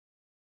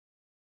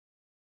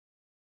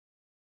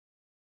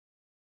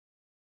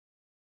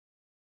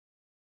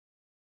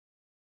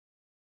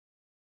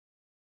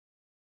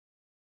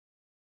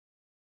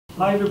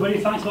Hi everybody,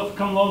 thanks a lot for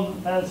coming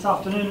along this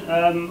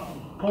afternoon.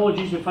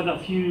 Apologies, we've had a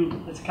few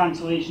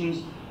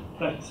cancellations,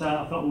 but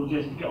I thought we'll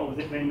just get on with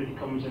it. If anybody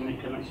comes in,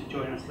 they can actually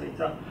join us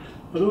later.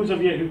 For those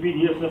of you who've been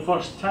here for the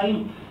first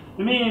time,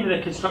 the main aim of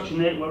the Construction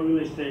Network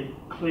really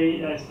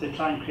is to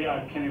try and create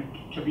a kind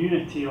of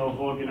community of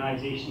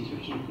organisations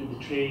which include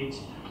the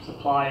trades,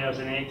 suppliers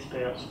and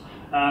experts,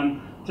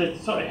 to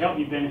sort of help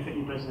you benefit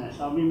your business.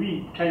 I mean,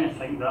 we kind of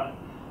think that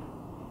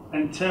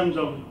in terms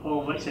of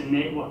let's say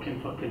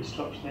networking for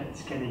construction,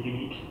 it's kind of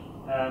unique.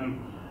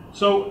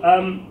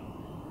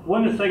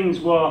 One of the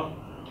things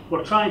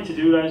we're trying to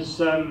do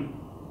is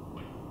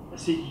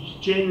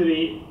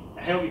generate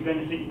help you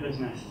benefit your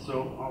business.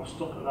 So I'll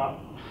stop at that.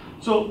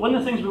 So one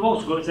of the things we've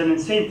also got is an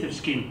incentive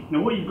scheme.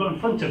 Now what you've got in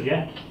front of you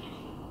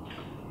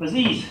is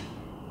these.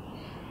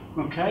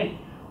 Okay.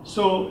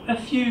 So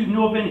if you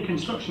know of any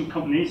construction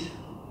companies,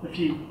 if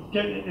you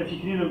can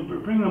either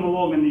bring them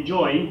along and they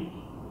join,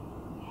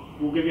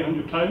 we'll give you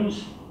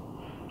 £100.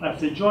 If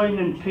they join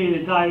and pay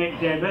the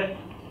direct debit,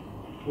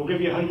 we'll give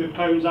you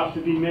 £100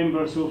 after being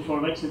members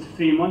for let's say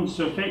 3 months.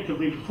 So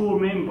effectively 4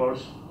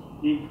 members,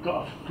 you've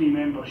got a free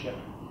membership.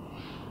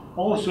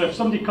 Also, if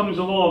somebody comes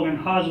along and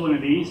has one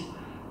of these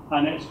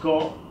and it's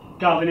got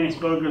Gavin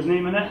Esberger's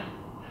name in it,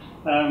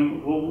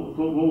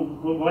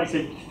 we'll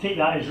actually take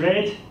that as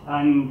read,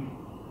 and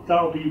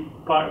that'll be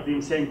part of the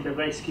incentive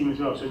scheme as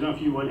well. So I don't know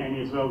if you want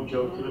any as well,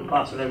 Joe, to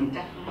pass around.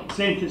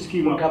 Incentive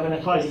scheme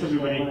applies to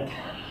everybody.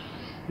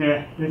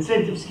 Yeah, the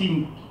incentive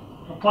scheme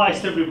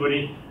applies to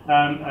everybody,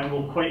 and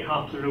will quite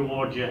happily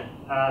reward you.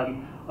 I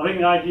think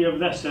the idea of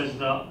this is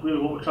that really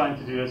what we're trying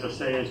to do, as I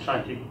say, is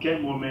trying to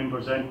get more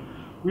members in.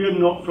 We're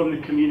not from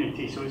the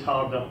community, so it's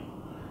harder,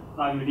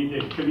 and we need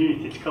the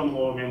community to come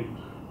along and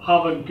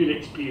have a good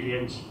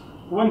experience.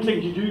 One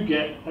thing you do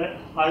get,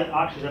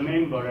 actually as a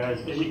member,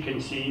 is, as you can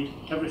see,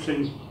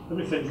 everything's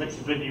like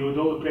the videoed,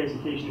 all the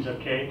presentations are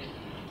kept,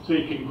 so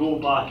you can go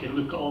back and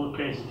look at all the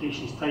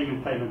presentations time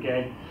and time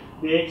again.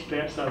 The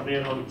experts are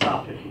there on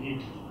tap if you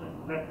need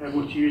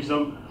to use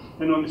them.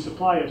 And on the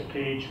suppliers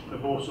page,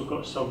 we've also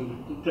got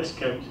some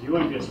discounts. If you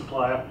want to be a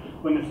supplier,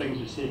 one of the things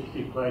we say to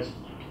people is,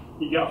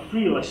 you get a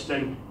free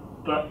listing,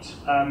 but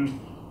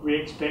we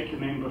expect the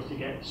members to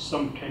get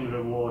some kind of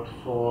reward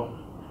for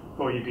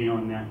you being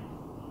on there.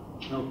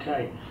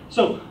 Okay,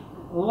 so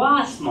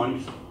last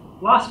month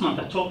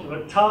I talked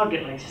about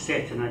target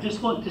setting. I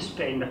just want to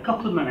spend a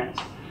couple of minutes,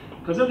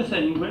 because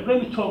everything, when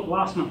we talked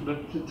last month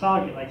about the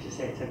target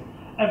setting,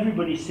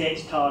 everybody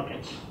sets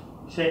targets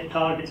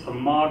for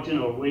margin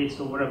or waste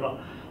or whatever.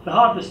 The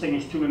hardest thing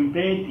is to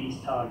embed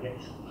these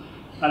targets.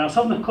 And I was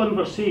having a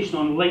conversation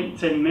on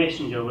LinkedIn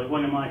Messenger with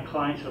one of my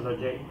clients the other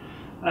day,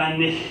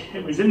 and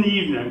it was in the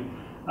evening,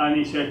 and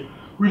he said,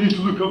 "We need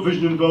to look at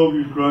vision and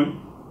values, Grant."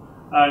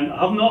 And I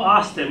have not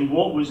asked him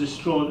what was the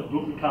straw that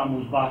broke the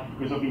camel's back,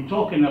 because I've been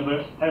talking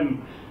about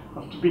him,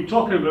 I've been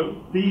talking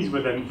about these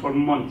with him for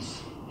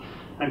months,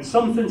 and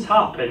something's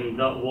happened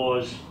that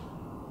was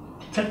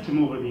tipped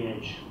him over the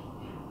edge.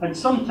 And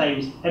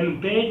sometimes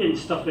embedding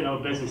stuff in our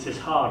business is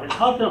hard. It's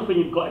hard enough when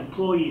you've got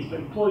employees,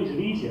 but employees are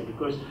easier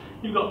because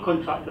you've got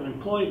contract of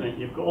employment,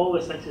 you've got all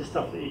this types of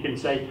stuff that you can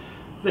say,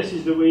 this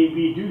is the way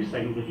we do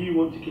things. If you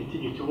want to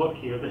continue to work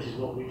here, this is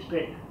what we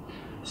expect.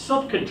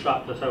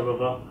 Subcontractors,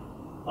 however,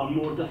 are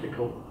more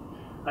difficult,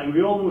 and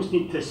we almost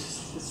need to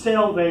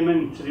sell them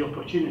into the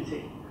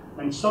opportunity.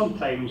 And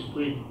sometimes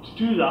we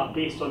do that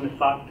based on the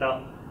fact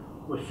that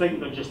we think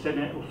they're just in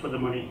it for the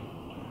money.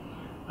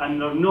 And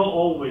they're not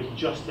always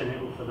just in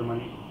it for the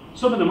money.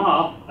 Some of them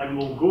are, and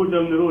will go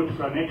down the road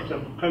for an extra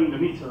 £1 a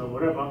metre or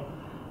whatever,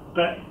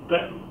 but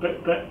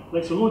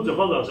like so loads of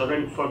others are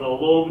in for the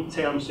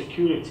long-term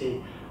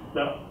security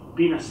that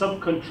being a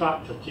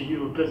subcontractor to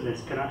your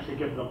business can actually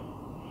give them.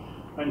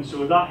 And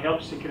so that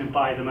helps to kind of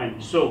buy them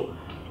in. So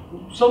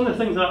some of the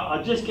things that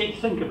I just get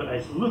to think about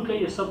is, look at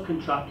your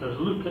subcontractors,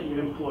 look at your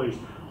employees,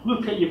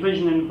 look at your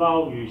vision and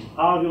values.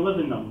 Are they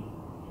living them?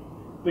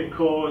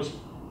 Because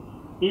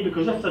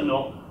if they're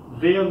not,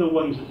 they're the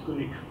ones that's going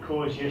to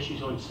cause you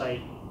issues on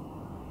site.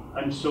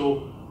 And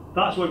so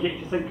that's what I get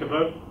to think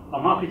about.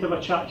 I'm happy to have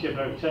a chat to you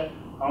about it.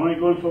 I'm only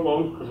going for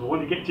long because I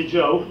want to get to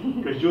Joe,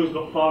 because Joe's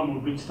got far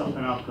more good stuff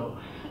than I've got.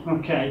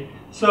 Okay,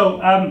 so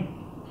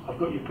I've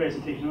got your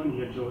presentation on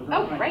here, Joe.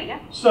 Oh, right, yeah.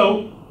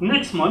 So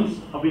next month,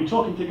 I've been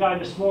talking to a guy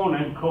this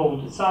morning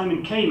called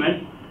Simon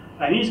Cayman,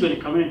 and he's going to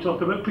come in and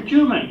talk about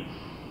procurement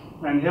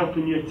and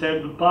helping you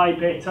to buy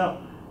better,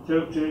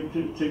 to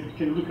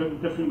kind of look at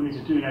the different ways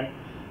of doing it.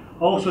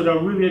 Also, had a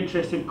really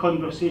interesting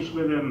conversation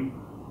with him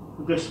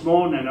this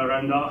morning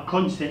around a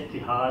concept he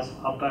has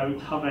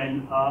about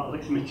having a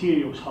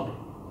materials hub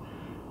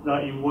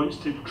that he wants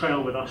to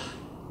trial with us,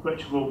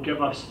 which will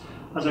give us,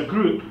 as a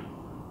group,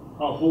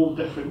 a whole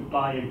different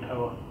buying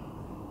power.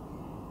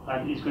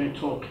 And he's going to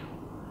talk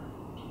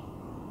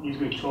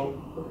next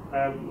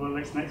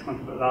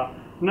month about that.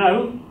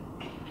 Now,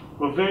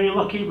 we're very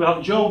lucky, we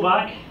have Joe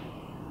back.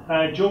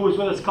 Joe was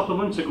with us a couple of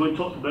months ago and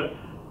talked about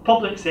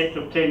public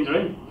sector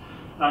tendering,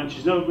 and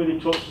she's now going to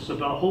talk to us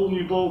about a whole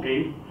new ball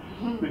game,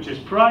 which is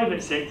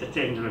private sector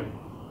tendering.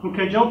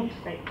 Okay, Joe?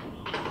 Great.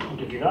 I'll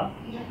give you that.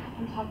 You don't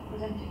happen to have a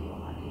presenter view on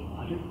that, do you?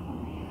 I do.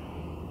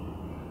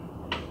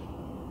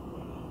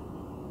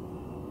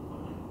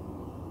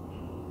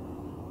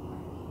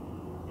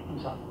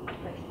 What's that?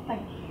 Great,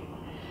 thank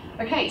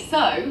you. Okay,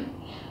 so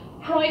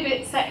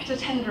private sector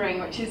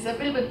tendering, which is a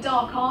bit of a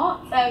dark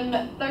art.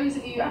 Those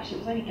of you, actually it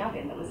was only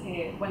Gavin that was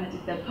here when I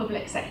did the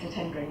public sector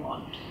tendering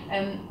one.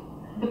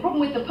 The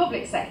problem with the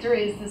public sector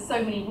is there's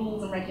so many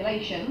rules and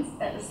regulations.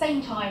 At the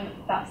same time,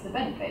 that's the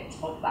benefit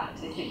of that,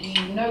 is that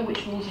you know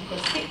which rules you've got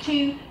to stick to,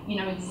 you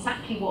know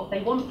exactly what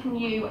they want from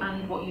you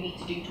and what you need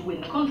to do to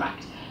win the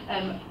contract.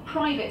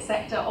 Private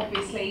sector,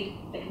 obviously,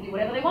 they can do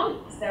whatever they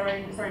want. It's their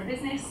own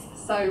business.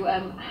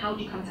 So how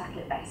do you kind of tackle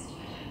it best?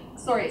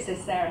 Sorry, it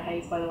says Sarah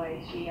Hayes, by the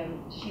way.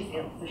 She's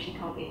ill, so she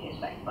can't be here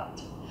today.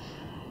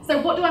 So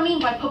what do I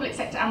mean by public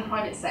sector and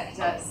private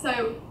sector?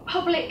 So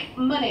public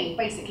money,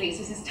 basically. So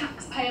this is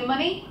taxpayer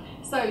money.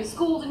 So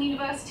schools and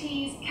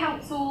universities,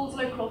 councils,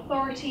 local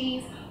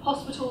authorities,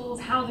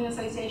 hospitals, housing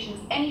associations,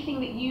 anything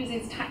that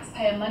uses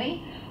taxpayer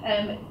money.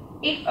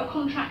 If a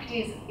contract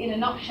is, in a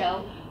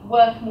nutshell,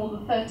 worth more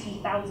than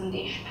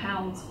 £30,000-ish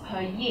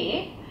per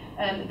year,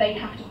 they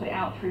have to put it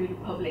out through the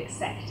public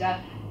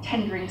sector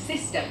tendering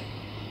system.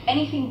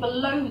 Anything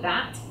below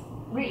that,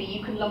 really,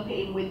 you can lump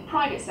it in with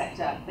private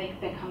sector. They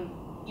can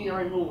do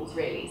their own rules,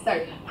 really.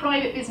 So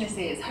private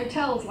businesses,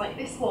 hotels like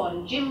this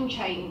one, gym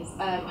chains,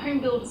 home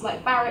builders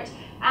like Barratt,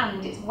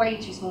 and it's way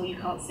too small, you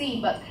can't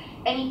see, but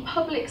any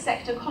public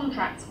sector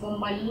contracts won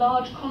by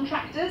large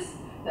contractors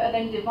that are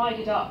then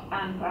divided up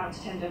and put out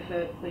to tender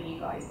for you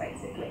guys,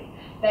 basically.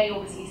 They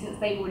obviously, since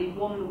they've already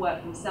won the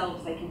work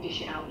themselves, they can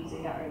dish it out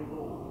using their own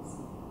rules.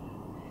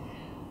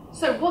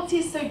 So what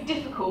is so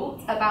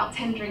difficult about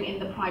tendering in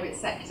the private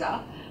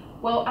sector?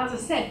 Well, as I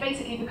said,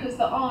 basically because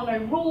there are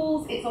no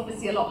rules, it's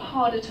obviously a lot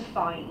harder to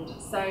find.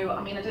 So,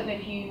 I mean, I don't know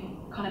if you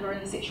kind of are in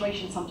the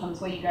situation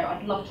sometimes where you go,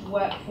 I'd love to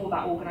work for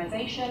that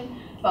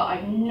organisation, but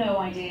I've no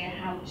idea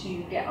how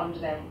to get under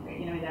their,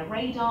 in their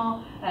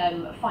radar,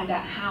 find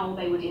out how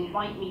they would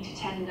invite me to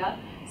tender.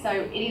 So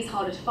it is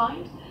harder to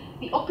find.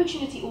 The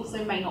opportunity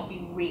also may not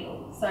be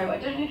real. So I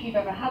don't know if you've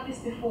ever had this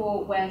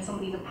before where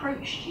somebody's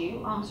approached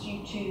you, asked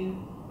you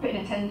to put in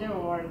a tender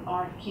or an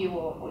RFQ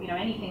or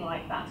anything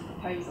like that, a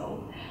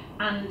proposal,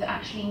 and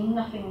actually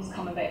nothing's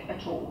come of it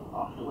at all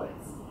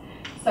afterwards.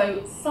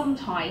 So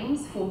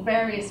sometimes, for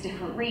various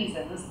different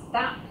reasons,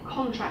 that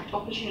contract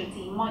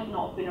opportunity might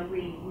not have been a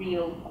really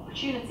real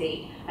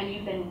opportunity, and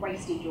you've then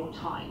wasted your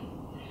time.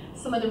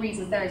 Some of the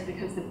reasons there is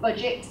because the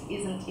budget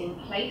isn't in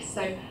place.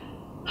 So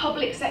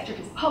public sector, if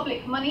it's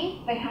public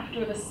money, they have to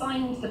have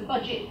assigned the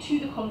budget to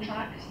the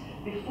contract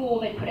before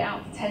they put it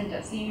out to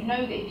tender. So you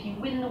know that if you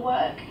win the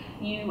work,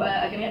 you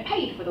are going to get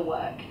paid for the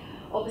work.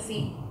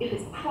 Obviously, if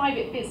it's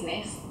private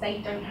business, they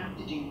don't have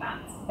to do that.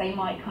 They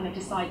might kind of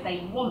decide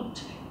they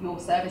want your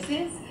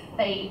services,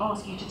 they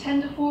ask you to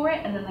tender for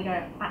it, and then they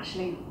go,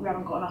 actually, we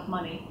haven't got enough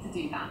money to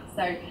do that.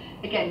 So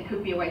again,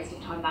 could be a waste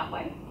of time that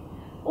way.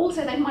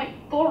 Also, they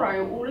might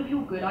borrow all of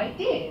your good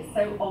ideas.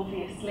 So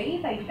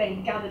obviously, they've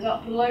then gathered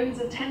up loads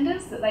of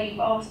tenders that they've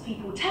asked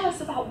people, tell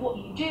us about what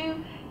you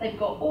do. They've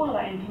got all of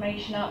that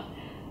information up.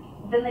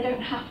 Then they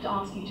don't have to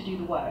ask you to do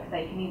the work.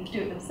 They can either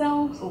do it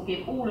themselves or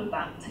give all of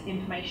that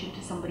information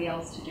to somebody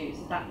else to do.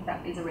 So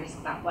that is a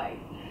risk that way.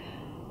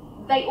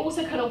 They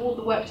also can award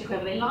the work to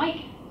whoever they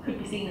like,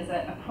 could be seen as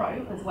a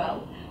pro as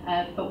well.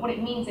 But what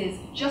it means is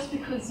just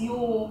because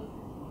your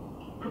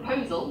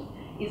proposal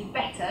is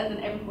better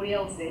than everybody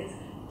else's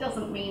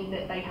doesn't mean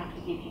that they have to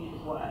give you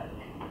the work.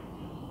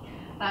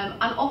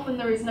 And often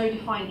there is no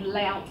defined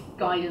layout,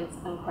 guidance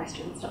and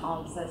questions to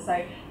answer.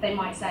 So they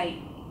might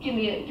say, give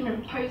me a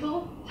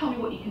proposal, tell me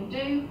what you can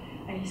do,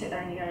 and you sit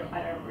there and you go,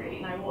 I don't really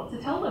know what to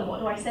tell them, what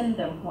do I send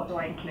them, what do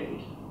I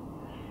include?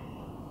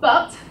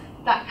 But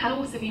that can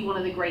also be one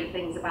of the great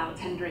things about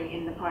tendering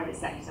in the private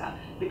sector,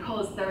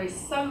 because there is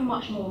so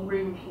much more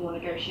room for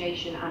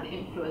negotiation and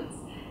influence.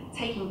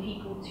 Taking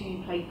people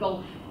to play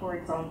golf, for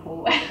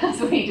example,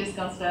 as we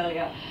discussed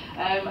earlier.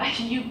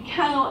 You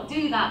cannot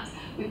do that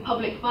with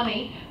public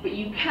money, but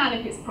you can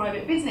if it's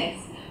private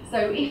business. So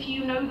if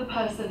you know the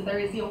person, there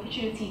is the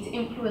opportunity to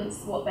influence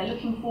what they're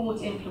looking for,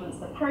 to influence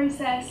the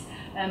process,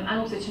 and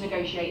also to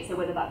negotiate, so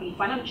whether that be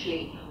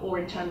financially or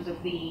in terms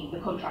of the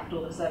contract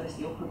or the service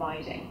that you're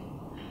providing.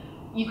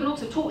 You can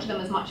also talk to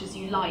them as much as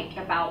you like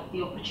about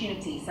the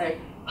opportunity. So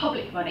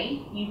public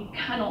money, you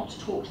cannot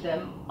talk to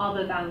them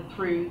other than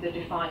through the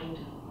defined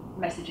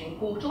messaging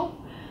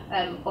portal.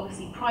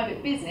 Obviously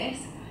private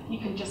business, you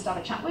can just have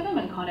a chat with them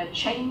and kind of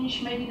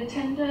change maybe the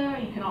tender.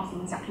 You can ask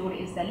them exactly what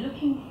it is they're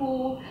looking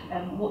for.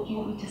 What do you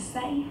want me to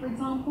say, for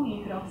example?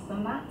 You could ask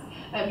them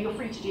that. You're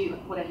free to do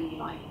whatever you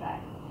like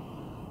there.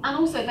 And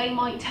also they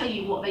might tell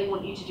you what they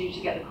want you to do to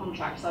get the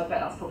contract. So I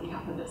bet that's probably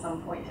happened at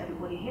some point to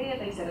everybody here.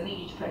 They said, I need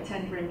you to put a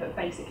tender in, but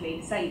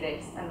basically say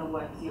this and the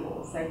work's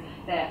yours. So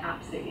they're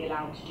absolutely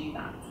allowed to do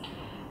that.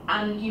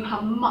 And you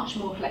have much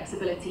more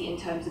flexibility in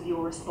terms of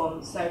your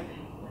response. So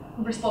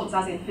response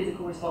as in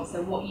physical response,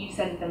 so what you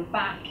send them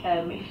back.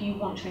 If you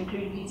want to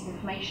include a piece of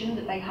information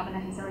that they haven't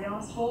necessarily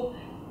asked for,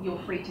 you're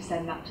free to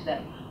send that to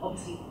them.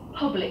 Obviously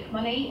public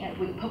money,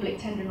 with public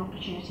tendering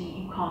opportunity,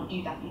 you can't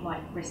do that. You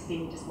might risk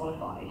being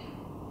disqualified.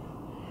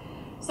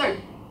 So,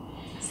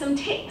 some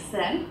tips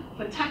then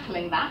for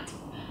tackling that.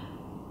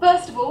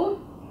 First of all,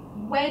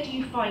 where do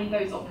you find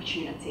those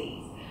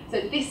opportunities? So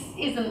this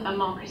isn't a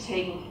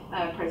marketing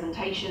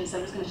presentation, so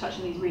I'm just going to touch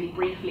on these really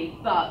briefly,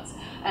 but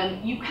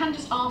you can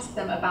just ask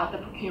them about the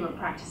procurement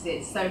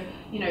practices. So,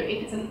 you know,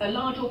 if it's a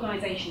large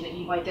organisation that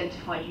you've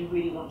identified you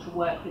really want to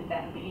work with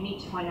them, but you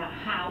need to find out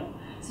how,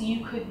 so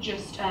you could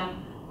just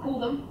call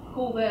them,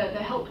 call the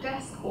help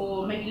desk,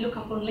 or maybe look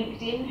up on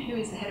LinkedIn who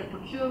is the head of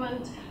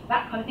procurement,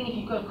 that kind of thing. If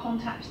you've got a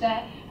contact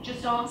there,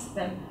 just ask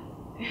them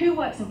who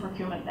works in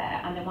procurement there,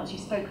 and then once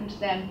you've spoken to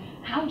them,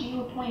 how do you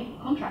appoint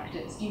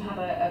contractors? Do you have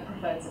a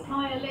preferred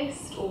supplier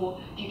list,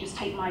 or do you just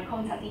take my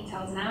contact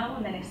details now,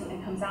 and then if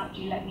something comes out,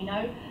 do you let me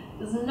know?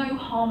 There's no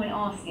harm in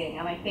asking,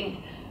 and I think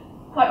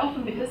quite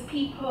often because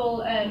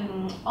people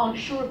aren't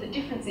sure of the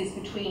differences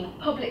between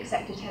public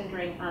sector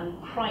tendering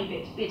and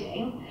private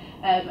bidding,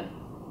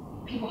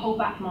 people hold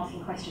back from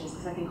asking questions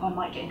because I think I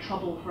might get in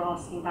trouble for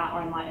asking that, or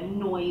I might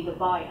annoy the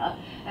buyer.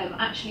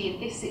 Actually, in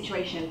this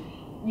situation,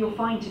 you're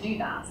fine to do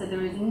that, so there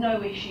is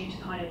no issue to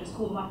kind of just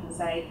call them up and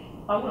say,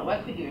 I want to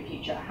work with you in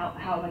future, how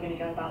am I going to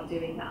go about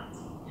doing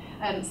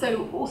that?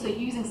 So also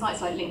using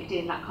sites like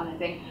LinkedIn, that kind of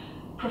thing.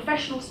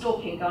 Professional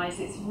stalking, guys,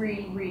 it's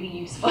really, really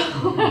useful.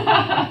 Can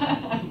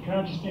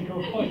I just make a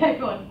point? Yeah,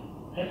 go on.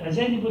 Has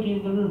anybody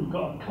in the room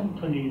got a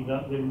company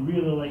that they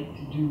really like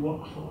to do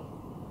work for?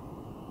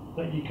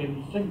 That you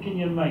can think in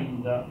your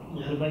mind that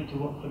you'd like to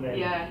work for them?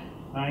 Yeah.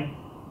 Right?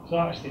 So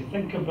actually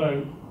think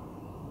about,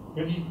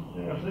 if you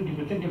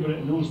think about it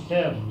in those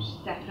terms,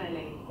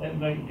 definitely, it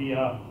might be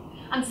a.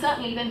 And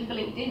certainly then for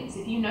LinkedIn, so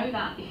if you know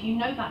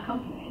that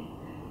company,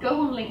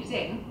 go on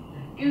LinkedIn,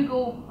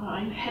 Google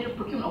head of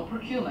procurement or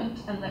procurement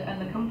and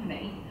the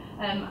company,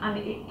 and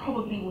it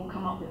probably will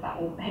come up with that,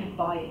 or head of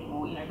buying,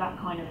 or that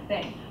kind of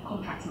thing,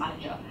 contracts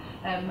manager,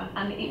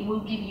 and it will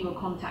give you a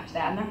contact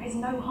there. And there is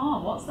no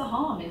harm. What's the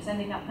harm in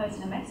sending that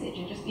person a message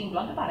and just being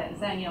blunt about it and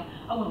saying,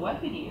 I want to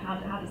work with you.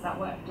 How does that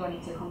work? Do I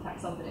need to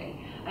contact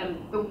somebody?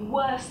 The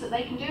worst that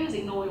they can do is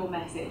ignore your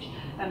message.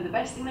 The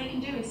best thing they can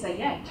do is say,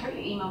 yeah,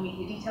 totally email me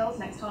your details.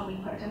 Next time we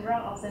put a tender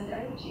out, I'll send it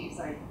over to you.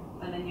 So,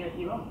 and then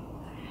you're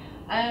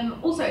on.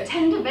 Also,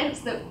 attend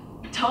events that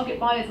target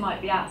buyers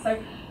might be at.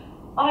 So,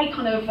 I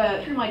kind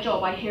of, through my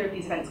job, I hear of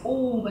these events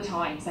all the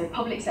time, so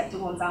public sector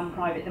ones and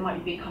private. There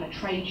might be big kind of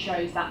trade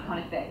shows, that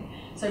kind of thing.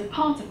 So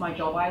part of my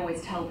job, I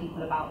always tell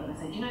people about them and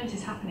say, do you know this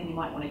is happening, you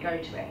might want to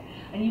go to it.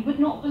 And you would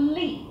not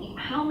believe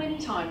how many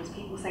times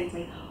people say to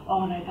me,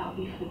 oh no, that'll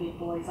be for the big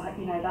boys,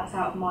 that's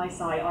out of my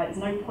sight, there's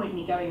no point in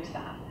me going to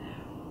that.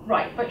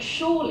 Right, but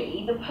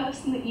surely the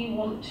person that you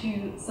want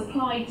to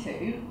supply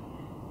to,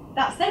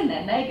 that's them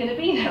then, they're going to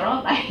be there,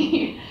 aren't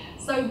they?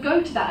 So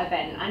go to that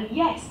event, and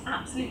yes,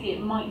 absolutely, it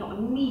might not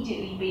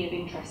immediately be of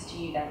interest to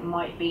you there, it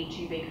might be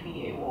too big for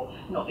you, or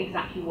not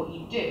exactly what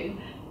you do,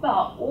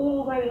 but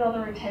all those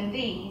other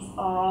attendees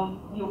are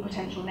your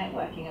potential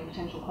networking and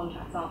potential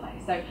contacts, aren't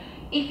they? So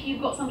if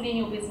you've got somebody in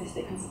your business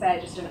that can spare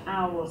just an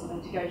hour or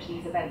something to go to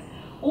these events,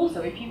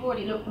 also if you've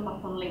already looked them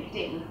up on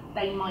LinkedIn,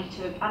 they might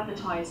have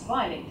advertised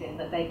via LinkedIn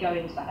that they're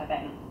going to that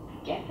event.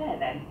 Get there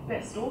then, a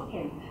bit of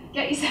stalking,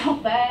 get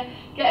yourself there,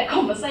 get a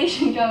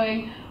conversation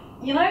going.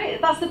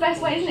 That's the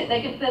best way, isn't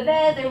it? They're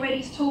there, they're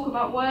ready to talk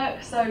about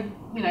work, so,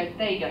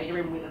 there you go, you're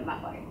in with them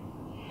that way.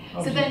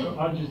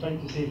 I'd just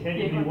like to say, if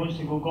anybody wants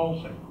to go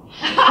golfing,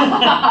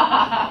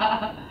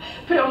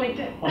 put it on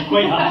LinkedIn. I'm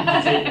quite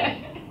happy to take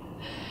that.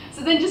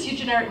 So then just your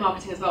generic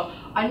marketing as well.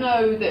 I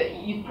know that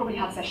you've probably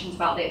had sessions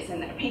about this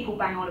and people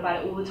bang on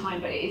about it all the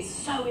time, but it is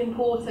so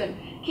important.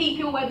 Keep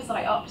your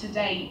website up to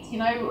date.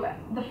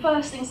 The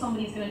first thing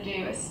somebody's going to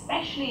do,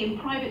 especially in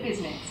private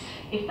business,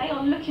 if they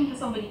are looking for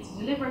somebody to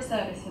deliver a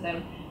service for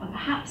them, and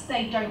perhaps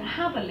they don't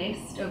have a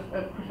list of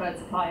preferred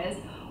suppliers,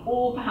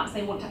 or perhaps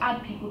they want to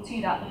add people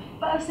to that,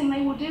 the first thing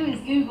they will do is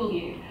Google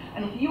you.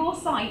 And if your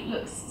site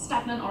looks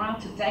stagnant or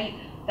out of date,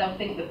 they'll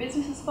think the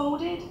business has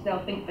folded,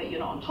 they'll think that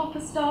you're not on top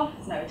of stuff,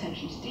 there's no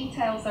attention to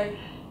detail, so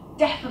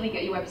definitely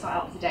get your website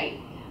up to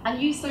date.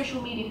 And use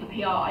social media for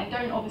PR. I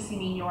don't obviously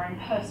mean your own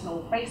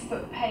personal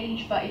Facebook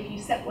page, but if you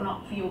set one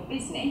up for your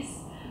business,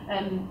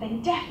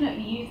 then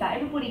definitely use that.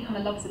 Everybody kind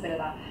of loves a bit of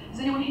that. Has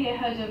anyone here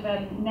heard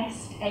of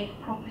Nest Egg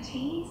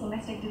Properties or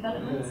Nest Egg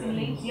Developments in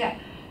Leeds? Yeah.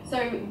 So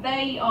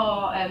they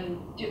are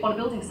on a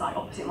building site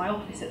opposite my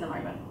office at the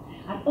moment.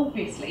 And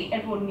obviously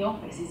everyone in the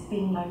office is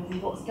being nosy,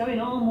 what's going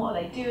on, what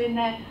are they doing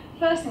there?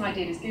 First thing I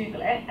did is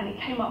Google it, and it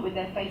came up with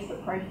their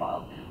Facebook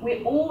profile.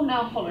 We're all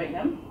now following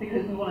them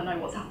because we want to know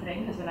what's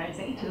happening, because we're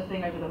nosy to the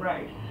thing over the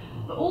road.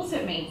 But also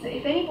it means that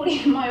if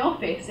anybody in my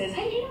office says,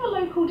 hey, do you know a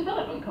local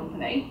development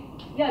company?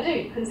 Yeah, I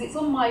do, because it's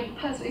on my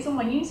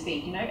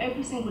newsfeed,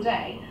 every single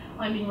day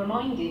I'm being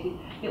reminded with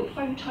little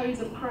photos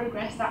of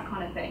progress, that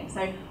kind of thing.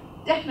 So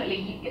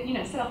definitely,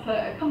 set up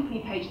a company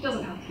page. It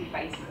doesn't have to be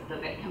Facebook,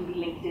 does it? It can be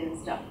LinkedIn and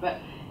stuff,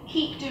 but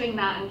keep doing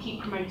that and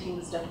keep promoting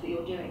the stuff that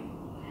you're doing.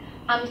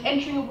 And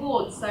entering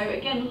awards. So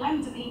again,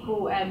 loads of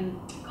people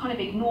kind of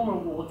ignore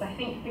awards, I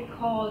think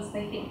because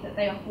they think that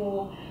they are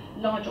for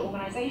larger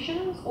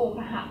organisations, or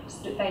perhaps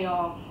that they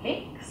are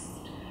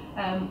fixed,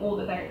 or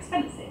that they're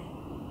expensive.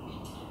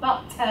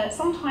 But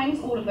sometimes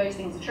all of those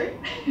things are true.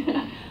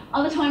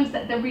 Other times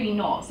that they're really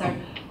not. So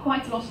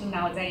quite a lot of them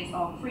nowadays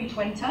are free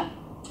to enter.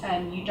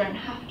 You don't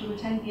have to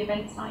attend the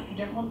events night if you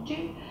don't want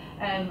to.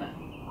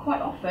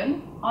 Quite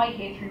often, I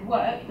hear through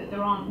work that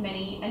there aren't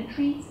many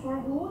entries for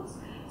awards,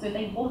 so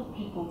they want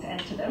people to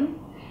enter them.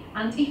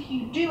 And if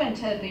you do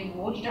enter the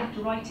award, you don't have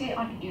to write it.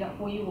 I can do that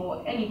for you,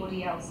 or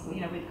anybody else, with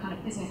kind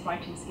of business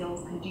writing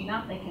skills can do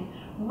that. They can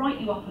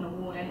write you up an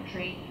award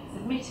entry,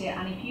 submit it,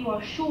 and if you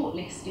are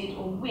shortlisted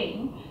or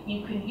win,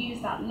 you can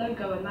use that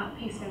logo and that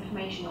piece of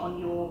information on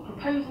your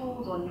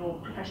proposals, on your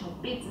professional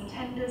bids and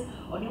tenders,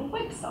 on your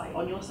website,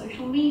 on your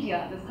social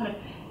media. There's kind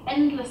of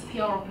endless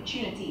PR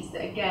opportunities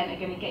that, again, are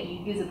going to get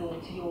you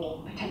visible to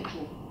your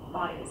potential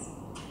buyers.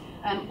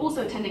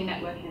 Also attending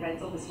networking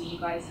events, obviously you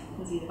guys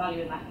can see the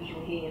value in that because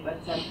you're here, but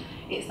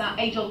it's that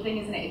age-old thing,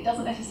 isn't it? It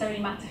doesn't necessarily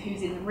matter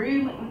who's in the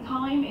room at the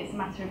time, it's a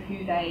matter of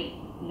who they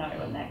know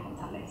and their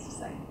contact list.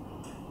 So.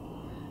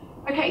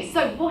 Okay,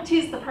 so what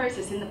is the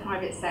process in the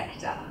private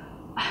sector?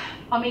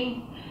 I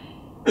mean,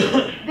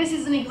 this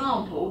is an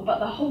example, but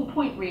the whole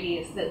point really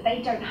is that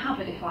they don't have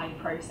a defined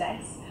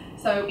process.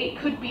 So it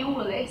could be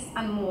all of this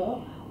and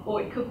more, or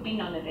it could be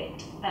none of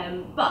it.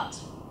 But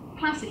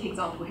classic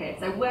example here,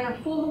 so where a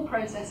formal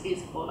process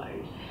is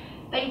followed,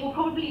 they will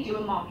probably do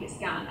a market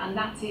scan, and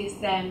that is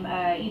them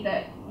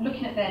either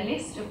looking at their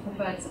list of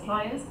preferred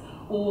suppliers,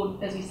 or,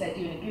 as we said,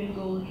 doing a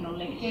Google, looking on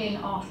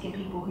LinkedIn, asking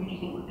people who do you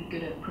think would be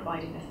good at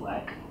providing this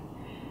work.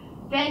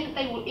 Then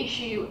they will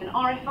issue an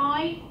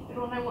RFI.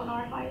 Everyone know what an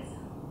RFI is?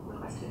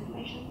 Request for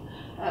information.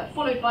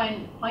 Followed by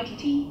an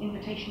ITT,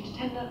 invitation to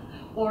tender,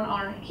 or an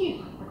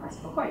RFQ, request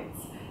for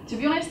quotes. To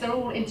be honest, they're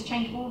all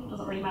interchangeable.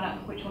 Doesn't really matter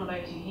which one of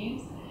those you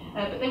use.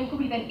 But they will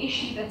probably then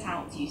issue that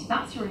out to you. So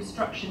that's your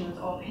instructions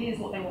of here's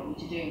what they want me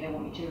to do. They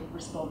want me to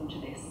respond to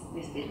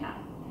this bid now.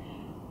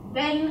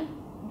 Then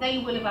they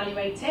will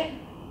evaluate it,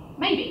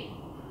 maybe,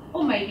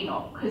 or maybe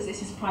not, because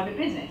this is private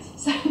business,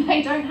 so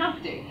they don't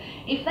have to.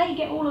 If they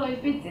get all of those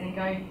bids in and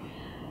go,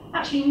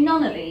 actually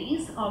none of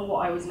these are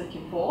what I was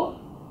looking for,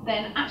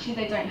 then actually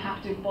they don't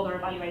have to bother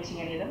evaluating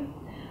any of them.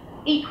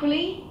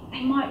 Equally,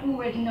 they might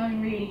already know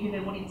really who they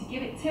wanted to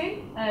give it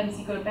to, so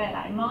you've got to bear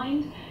that in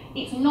mind.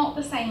 It's not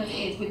the same as it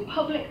is with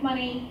public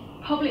money,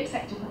 public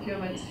sector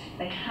procurements.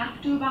 They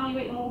have to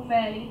evaluate them all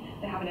fairly,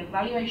 they have an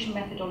evaluation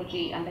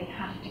methodology, and they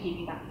have to give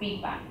you that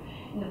feedback.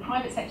 In the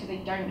private sector, they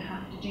don't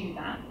have to do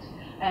that,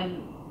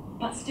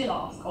 but still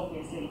ask,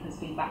 obviously, because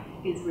feedback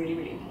is really,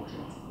 really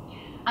important.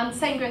 And the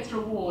same goes for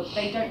awards.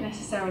 They don't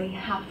necessarily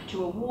have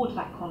to award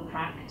that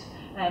contract,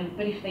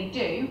 but if they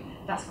do,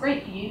 that's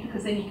great for you,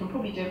 because then you can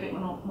probably do a bit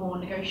more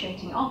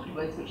negotiating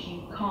afterwards, which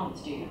you can't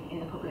do in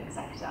the public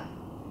sector.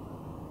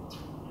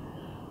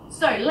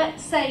 So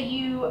let's say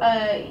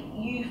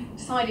you've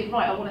decided,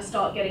 right, I want to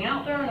start getting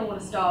out there and I want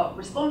to start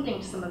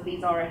responding to some of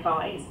these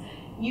RFIs.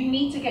 You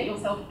need to get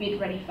yourself bid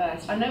ready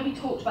first. I know we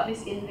talked about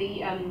this in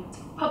the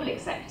public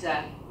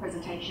sector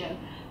presentation,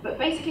 but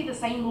basically the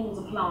same rules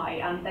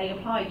apply, and they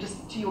apply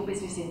just to your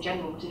business in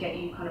general to get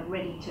you kind of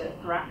ready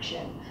for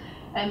action.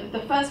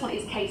 The first one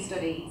is case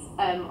studies.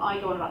 I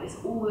go on about this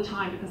all the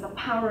time because the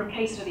power of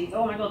case studies,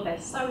 oh my God,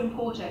 they're so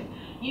important.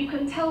 You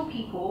can tell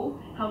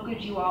people how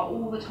good you are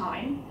all the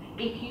time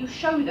if you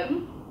show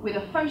them with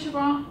a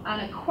photograph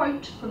and a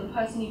quote from the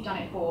person you've done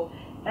it for.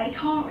 They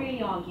can't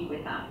really argue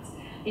with that.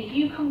 If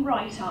you can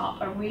write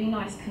up a really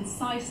nice,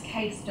 concise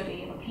case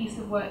study of a piece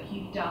of work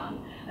you've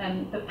done,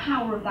 the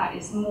power of that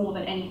is more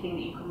than anything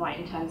that you can write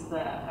in terms of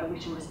a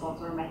written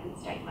response or a method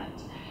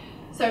statement.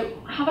 So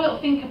have a little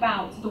think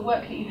about the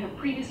work that you have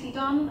previously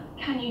done.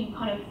 Can you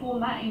kind of form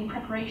that in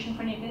preparation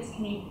for any of this?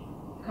 Can you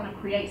kind of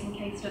create some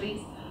case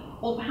studies?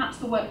 Or perhaps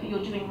the work that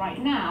you're doing right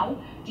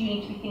now, do you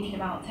need to be thinking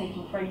about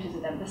taking photos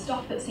of them? The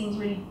stuff that seems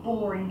really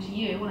boring to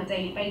you on a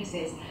daily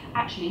basis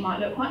actually might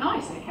look quite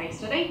nice in a case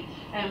study.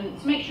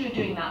 So make sure you're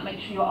doing that. Make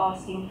sure you're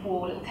asking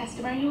for little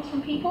testimonials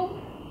from people.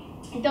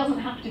 It doesn't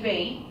have to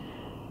be,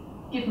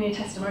 give me a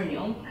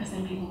testimonial, because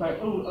then people go,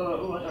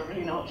 oh, I don't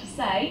really know what to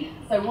say.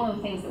 So one of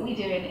the things that we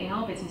do in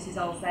our business is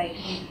I'll say,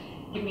 can you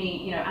give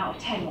me, out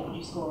of 10, what would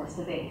you score us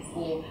for this?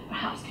 Or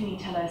perhaps can you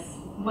tell us,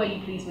 were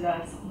you pleased with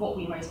us? What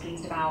were you most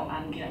pleased about?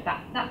 And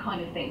that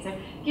kind of thing. So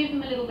give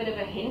them a little bit of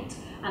a hint,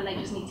 and they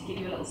just need to give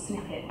you a little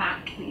snippet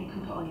back that you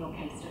can put on your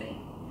case study.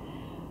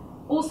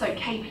 Also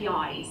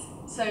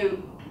KPIs.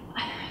 So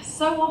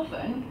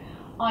often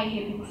I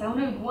hear people say, oh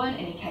no, there weren't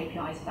any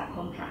KPIs for that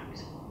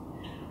contract.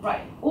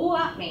 Right, all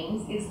that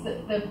means is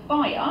that the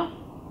buyer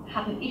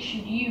hadn't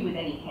issued you with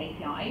any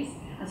KPIs,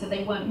 and so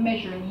they weren't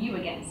measuring you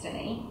against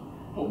any,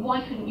 but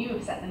why couldn't you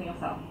have set them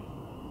yourself?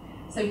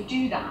 So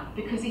do that,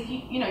 because if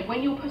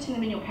when you're putting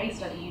them in your case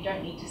study, you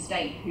don't need to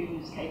state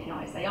whose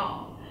KPIs they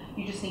are.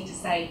 You just need to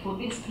say, for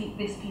this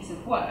piece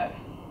of work,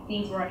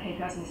 these were our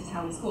KPIs and this is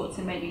how we scored.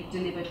 So maybe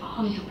delivered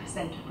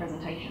 100% of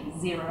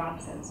presentations, 0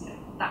 absence,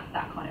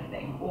 that kind of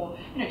thing. Or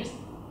just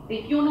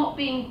If you're not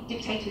being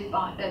dictated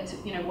by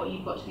what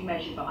you've got to be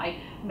measured by,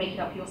 make it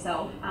up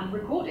yourself and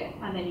record it,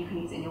 and then you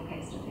can use it in your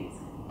case studies.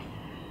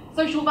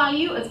 Social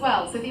value as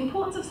well. So the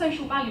importance of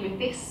social value in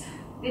this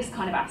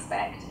kind of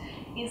aspect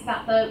is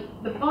that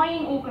the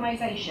buying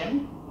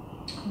organisation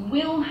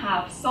will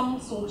have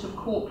some sort of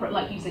corporate,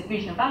 like you said,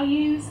 vision and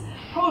values,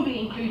 probably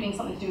including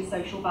something to do with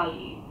social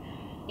value.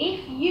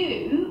 If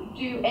you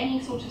do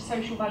any sort of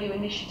social value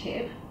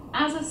initiative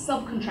as a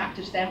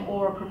subcontractor to them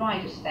or a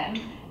provider to them,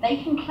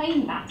 they can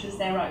claim that as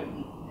their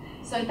own.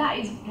 So that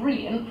is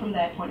brilliant from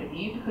their point of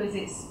view because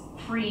it's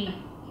free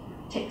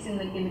ticks in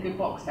the good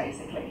box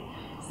basically.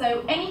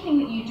 So anything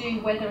that you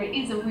do, whether it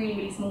is a really,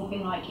 really small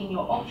thing like in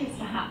your office,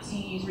 perhaps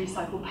you use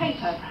recycled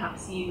paper,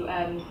 perhaps you,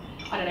 I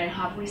don't know,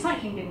 have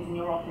recycling bins in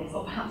your office,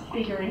 or perhaps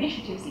bigger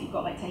initiatives that you've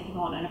got like taking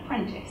on an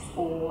apprentice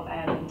or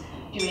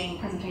doing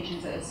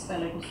presentations at a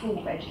local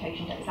school for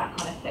education days, that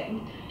kind of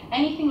thing.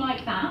 Anything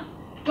like that,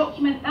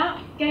 document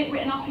that, get it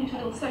written up into a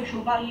little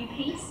social value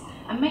piece,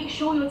 and make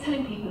sure you're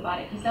telling people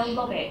about it because they'll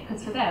love it,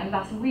 because for them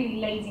that's a really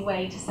lazy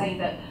way to say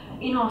that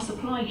in our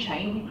supply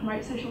chain we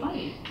promote social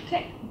value.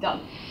 Tick,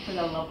 done. So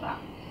they'll love that.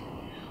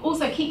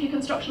 Also, keep your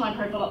construction line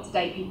profile up to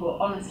date, people.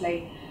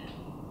 Honestly,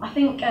 I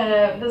think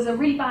there's a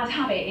really bad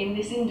habit in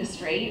this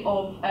industry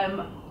of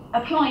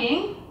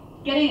applying,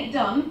 getting it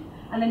done,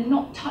 and then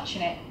not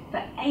touching it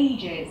for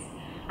ages.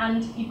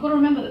 And you've got to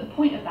remember that the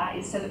point of that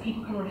is so that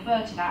people can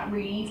refer to that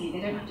really easily. They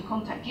don't have to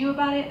contact you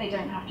about it, they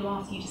don't have to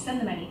ask you to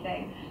send them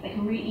anything. They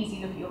can really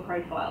easily look at your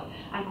profile.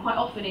 And quite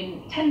often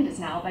in tenders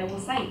now, they will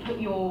say, put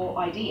your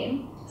ID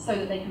in so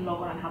that they can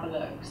log on and have a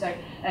look. So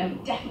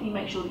definitely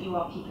make sure that you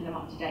are keeping them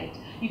up to date.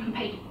 You can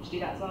pay people to do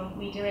that as well.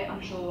 We do it,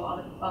 I'm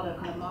sure other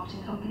kind of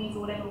marketing companies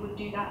or whatever would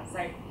do that,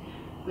 so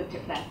good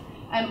tip there.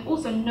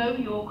 Also, know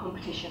your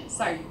competition.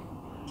 So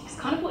it's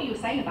kind of what you were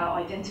saying about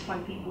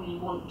identifying people you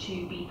want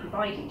to be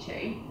providing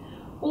to.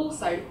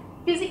 Also,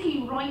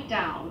 physically write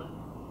down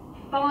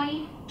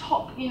 5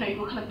 top,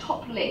 your kind of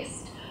top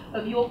list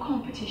of your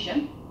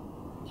competition.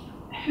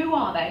 Who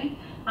are they,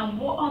 and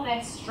what are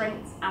their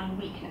strengths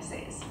and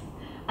weaknesses?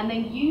 And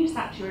then use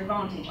that to your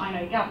advantage. I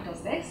know Gav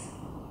does this,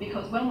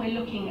 because when we're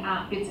looking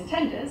at bids and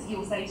tenders,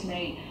 he'll say to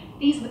me,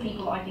 these are the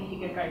people I think are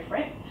going to go for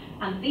it,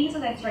 and these are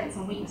their strengths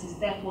and weaknesses,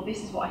 therefore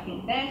this is what I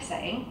think they're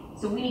saying,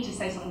 so we need to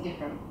say something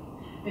different.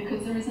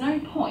 Because there is no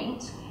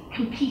point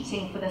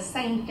competing for the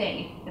same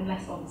thing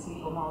unless obviously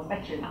you're miles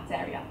better in that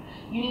area.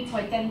 You need to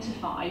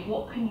identify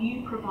what can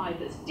you provide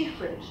that's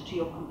different to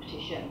your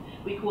competition.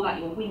 We call that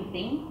your win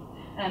theme,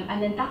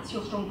 and then that's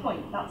your strong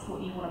point. That's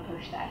what you want to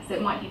push there. So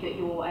it might be that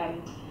you're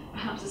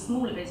perhaps a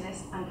smaller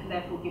business and can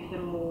therefore give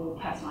them more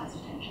personalised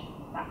attention,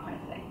 that kind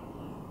of thing.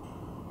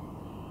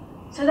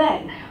 So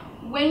then,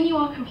 when you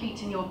are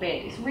completing your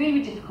bid, it's really,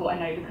 really difficult, I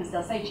know, because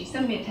they'll say to you,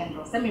 send me a tender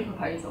or send me a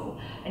proposal,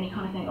 and you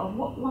kind of think, oh,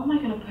 what am I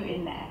going to put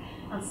in there?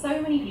 And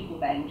so many people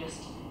then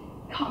just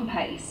cut and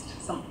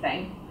paste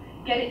something,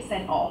 get it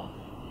sent off.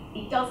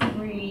 It doesn't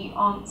really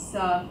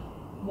answer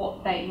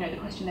what they, the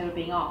question they were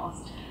being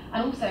asked,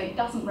 and also it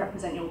doesn't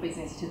represent your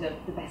business to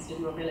the best of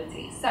your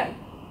ability. So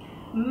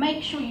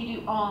make sure you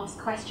do ask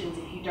questions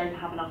if you don't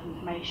have enough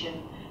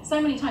information.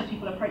 So many times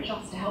people approach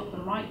us to help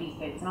them write these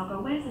bids, and I'll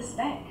go, where's the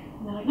spec?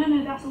 And they're like,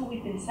 no, that's all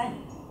we've been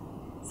sent.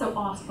 So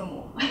ask for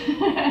more.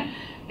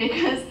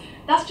 Because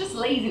that's just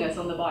laziness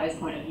on the buyer's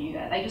point of view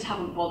there. They just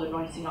haven't bothered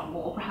writing up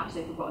more, or perhaps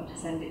they've forgotten to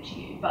send it to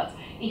you. But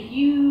if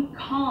you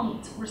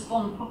can't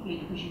respond properly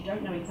because you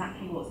don't know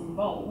exactly what's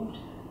involved,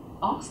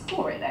 ask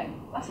for it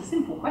then. That's a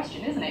simple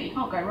question, isn't it? You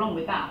can't go wrong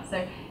with that.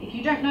 So if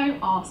you don't know,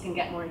 ask and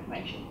get more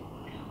information.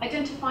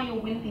 Identify your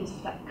win themes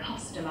for that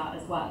customer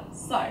as well.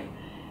 So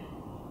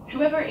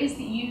whoever it is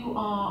that you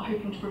are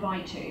hoping to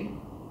provide to,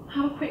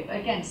 have a quick,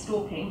 again,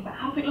 stalking, but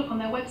have a quick look on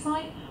their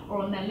website or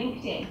on their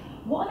LinkedIn.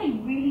 What are they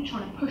really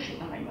trying to push at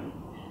the moment?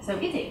 So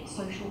is it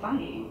social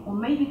value? Or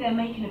maybe they're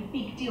making a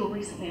big deal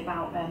recently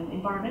about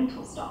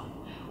environmental stuff.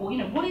 Or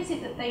what is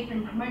it that they've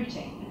been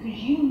promoting? Because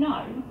you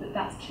know that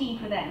that's key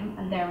for them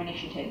and their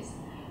initiatives.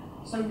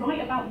 So write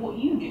about what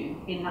you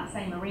do in that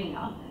same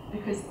arena,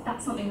 because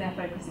that's something they're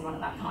focusing on at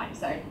that time.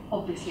 So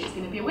obviously it's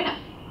going to be a winner.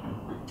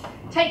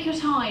 Take your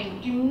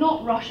time, do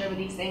not rush over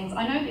these things.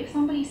 I know that if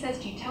somebody says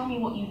to you, tell me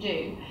what you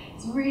do,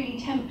 it's really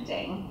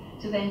tempting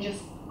to then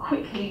just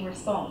quickly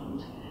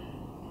respond.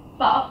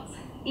 But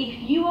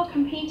if you are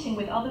competing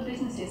with other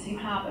businesses who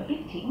have a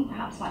big team,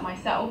 perhaps like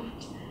myself,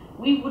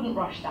 we wouldn't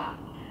rush that.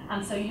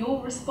 And so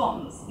your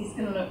response is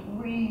going to look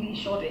really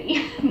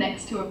shoddy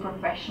next to a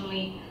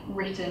professionally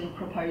written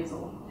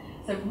proposal.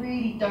 So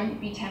really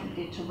don't be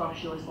tempted to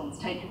rush your response,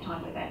 take your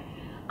time with it.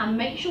 And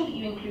make sure that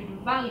you include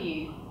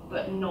value,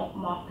 but not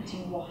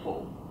marketing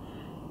waffle.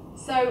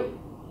 So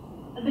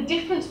the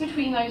difference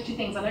between those two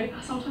things, I know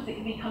sometimes it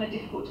can be kind of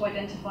difficult to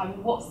identify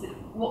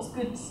what's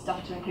good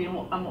stuff to include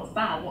and what's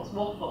bad, what's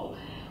waffle.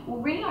 Well,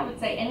 really I would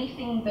say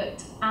anything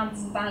that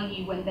adds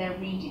value when they're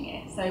reading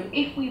it. So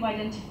if we've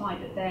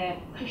identified that they're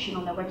pushing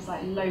on their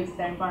website loads of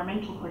their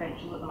environmental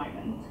credentials at the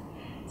moment,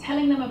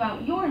 telling them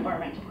about your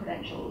environmental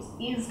credentials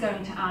is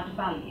going to add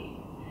value.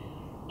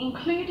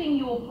 including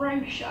your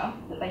brochure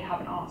that they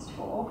haven't asked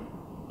for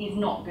is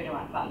not going to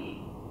add value.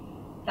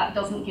 That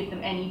doesn't give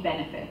them any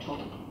benefit at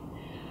all.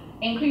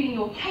 Including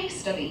your case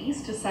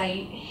studies to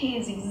say,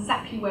 here's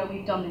exactly where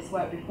we've done this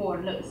work before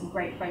and look at some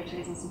great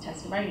photos and some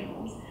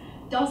testimonials,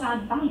 does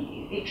add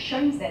value. It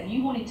shows them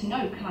you wanted to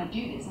know, can I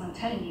do this? And I'm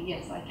telling you,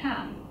 yes, I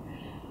can.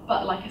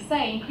 But like I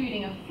say,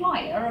 including a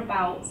flyer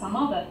about some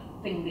other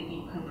thing that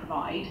you can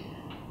provide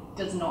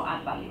does not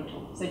add value at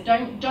all. So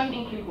don't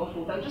include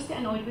waffle. They'll just get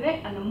annoyed with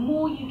it, and the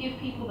more you give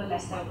people, the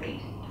less they'll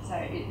read. So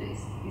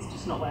it's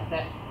just not worth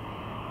it.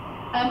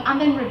 And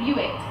then review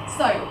it.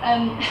 So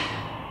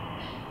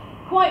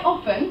quite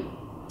often,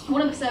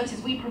 one of the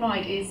services we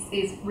provide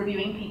is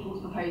reviewing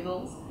people's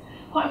proposals.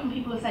 Quite often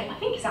people will say, I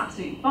think it's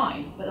absolutely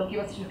fine, but they'll give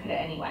us a look at it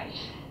anyway.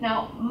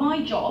 Now,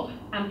 my job,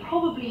 and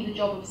probably the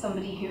job of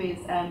somebody who is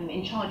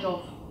in charge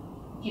of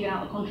giving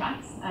out the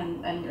contracts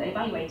and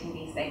evaluating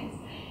these things,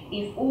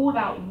 is all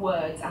about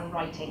words and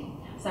writing.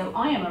 So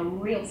I am a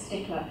real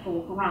stickler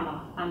for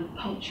grammar and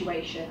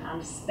punctuation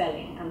and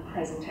spelling and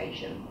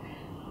presentation.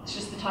 It's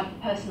just the type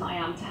of person I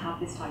am to have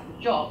this type of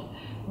job,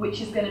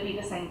 which is going to be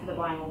the same for the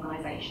buying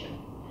organisation.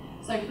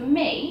 So for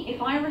me,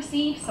 if I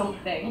receive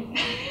something,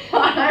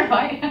 I know,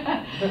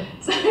 right?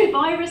 So if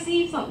I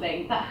receive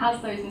something that has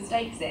those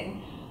mistakes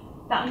in,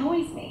 that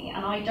annoys me,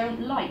 and I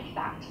don't like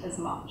that as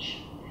much.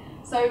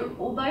 So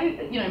although,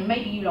 you know,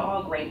 maybe you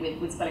are great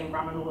with spelling,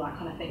 grammar and all that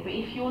kind of thing, but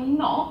if you're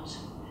not,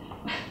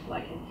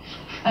 like him,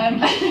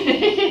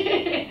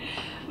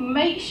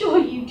 make sure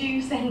you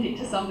do send it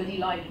to somebody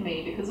like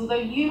me, because although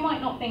you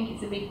might not think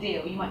it's a big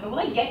deal, you might go,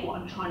 well, they get what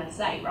I'm trying to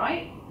say,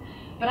 right?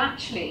 But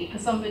actually, for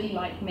somebody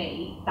like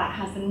me, that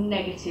has a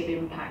negative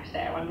impact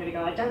there. I'm going to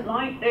go, I don't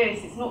like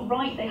this, it's not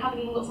right, they haven't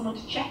even got someone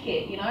to check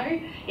it, you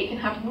know? It can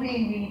have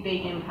really, really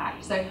big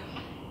impact. So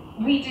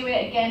we do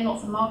it, again,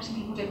 lots of marketing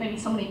people do it. Maybe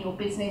someone in your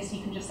business,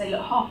 you can just say,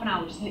 look, half an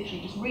hour, just literally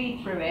just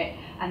read through it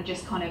and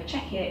just kind of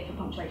check it for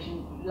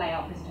punctuation,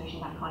 layout, presentation,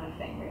 that kind of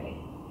thing, really.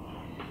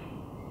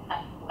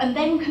 And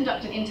then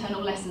conduct an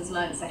internal lessons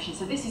learned session.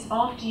 So this is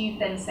after you've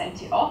then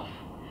sent it off.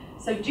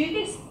 So do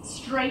this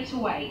straight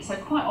away. So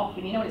quite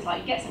often, you know what it's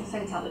like, you get something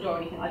sent out the door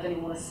and you think, I don't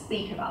even want to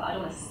speak about that, I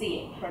don't want to see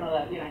it for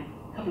another, you know,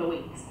 couple of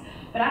weeks.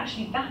 But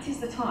actually that is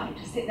the time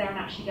to sit there and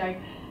actually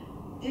go,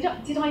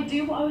 did I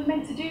do what I was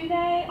meant to do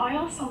there? I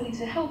asked somebody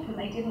to help and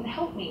they didn't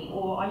help me,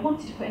 or I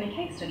wanted to put in a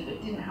case study but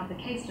didn't have the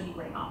case study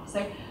written up.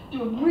 So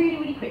do a really,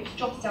 really quick,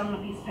 jot it down on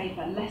a piece of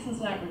paper,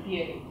 lessons learned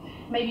review.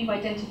 Maybe you've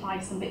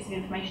identified some bits of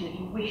information that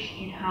you wished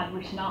you'd had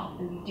written up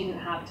and you didn't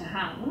have to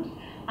hand,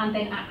 and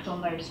then act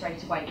on those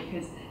straight away,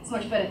 because it's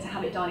much better to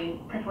have it done in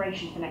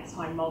preparation for next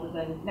time rather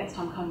than next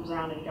time comes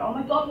around and you go, oh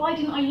my God, why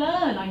didn't I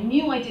learn? I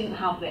knew I didn't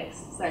have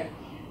this. So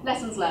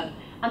lessons learned.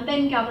 And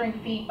then gathering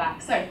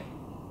feedback. So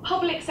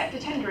public sector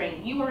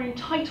tendering, you are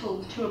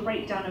entitled to a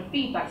breakdown of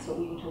feedback. That's what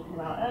we were talking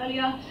about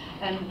earlier.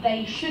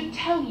 They should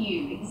tell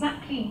you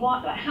exactly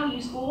what, like how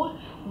you scored,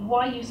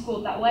 why you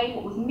scored that way,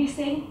 what was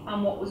missing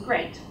and what was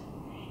great.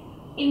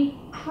 In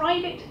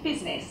private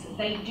business,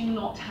 they do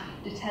not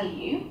have to tell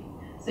you,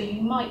 so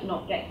you might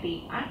not get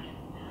feedback.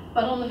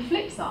 But on the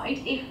flip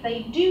side, if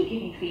they do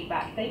give you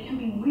feedback, they can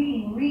be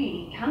really,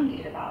 really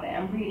candid about it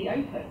and really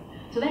open.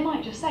 So they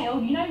might just say, oh,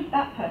 you know,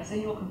 that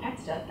person, your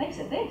competitor, they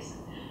said this.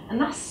 And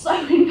that's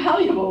so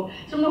invaluable.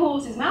 It's from the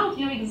horse's mouth,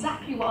 you know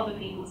exactly what other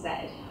people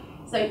said.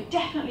 So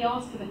definitely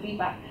ask for the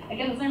feedback.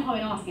 Again, there's no harm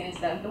in asking, is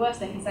there? The worst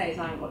they can say is,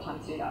 I haven't got time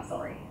to do that,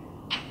 sorry.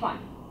 Fine.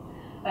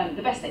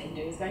 The best they can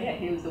do is go, yeah,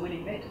 here was the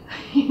winning bid.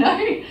 You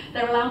know,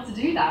 they're allowed to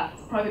do that.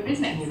 It's private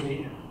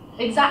business.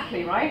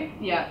 Exactly, right?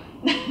 Yeah.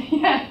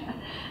 Yeah.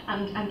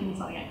 And give me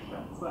something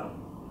extra as well.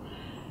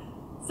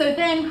 So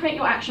then create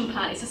your action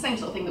plan. It's the same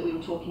sort of thing that we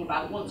were talking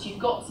about. Once you've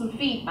got some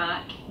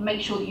feedback,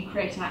 make sure that you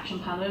create an action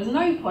plan. There's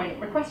no point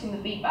requesting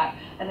the feedback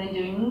and then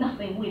doing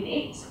nothing with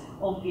it,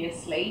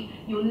 obviously.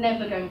 You're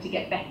never going to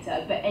get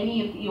better, but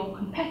any of your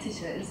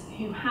competitors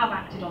who have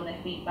acted on their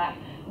feedback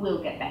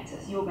will get better.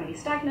 So you're going to be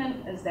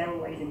stagnant as they're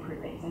always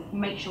improving. So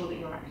make sure that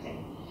you're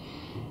acting.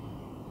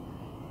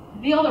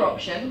 The other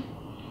option,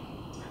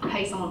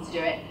 pay someone to do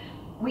it.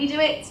 We do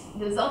it,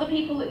 there's other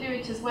people that do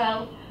it as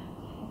well.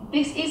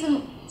 This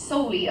isn't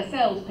solely a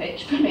sales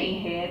pitch for me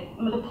here.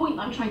 The point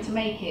I'm trying to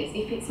make is,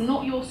 if it's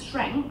not your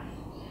strength,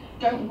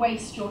 don't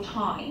waste your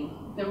time.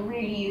 There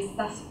really is,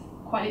 that's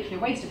quite literally a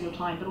waste of your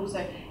time, but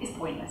also it's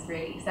pointless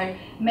really. So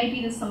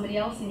maybe there's somebody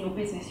else in your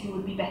business who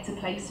would be better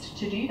placed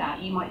to do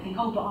that. You might think,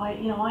 oh, but I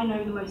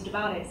know the most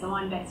about it, so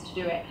I'm best to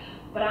do it.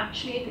 But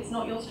actually, if it's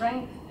not your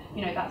strength,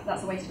 you know,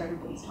 that's a waste of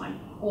everybody's time.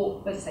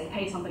 Or, as I say,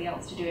 pay somebody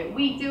else to do it.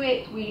 We do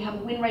it, we have a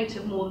win rate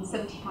of more than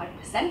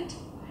 75%.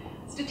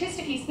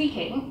 Statistically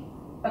speaking,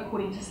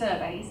 according to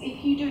surveys,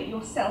 if you do it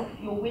yourself,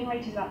 your win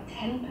rate is about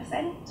 10%.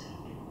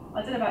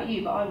 I don't know about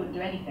you, but I wouldn't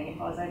do anything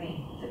if I was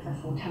only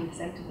successful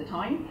 10% of the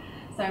time.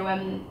 So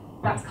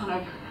that's kind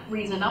of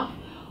reason enough.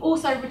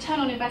 Also,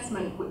 return on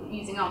investment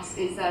using us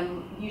is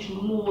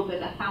usually more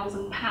than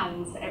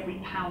 £1,000 for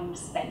every pound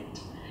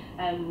spent.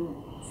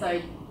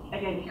 So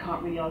again, you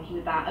can't really argue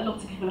with that. A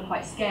lot of people are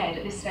quite scared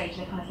at this stage.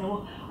 They kind of say,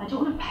 well, I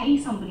don't want to pay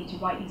somebody to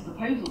write these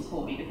proposals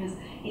for me because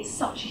it's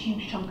such a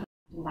huge chunk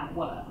of that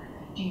work.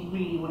 Do you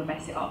really want to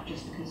mess it up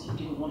just because you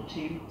didn't want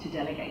to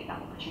delegate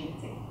that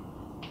opportunity?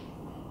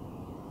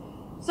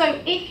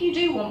 So if you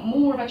do want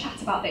more of a chat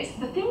about this,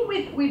 the thing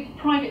with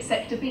private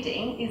sector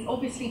bidding is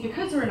obviously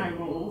because there are no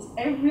rules,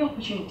 every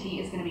opportunity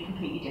is going to be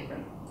completely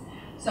different.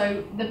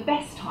 So the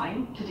best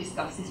time to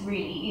discuss this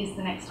really is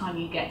the next time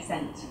you get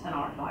sent an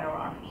RFI or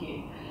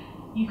RFQ.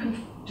 You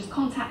can just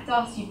contact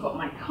us, you've got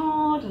my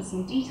card and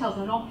some details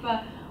and an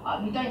offer.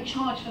 We don't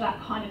charge for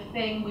that kind of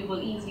thing. We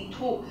will easily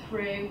talk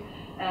through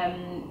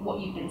what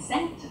you've been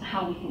sent and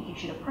how we think you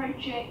should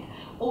approach it.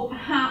 Or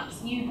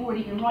perhaps you've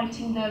already been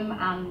writing them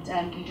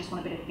and you just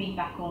want a bit of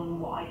feedback on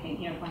what I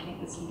think, if I think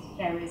there's some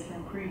areas for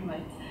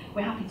improvement.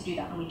 We're happy to do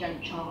that and we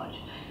don't charge.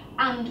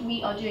 And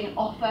we are doing an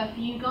offer for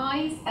you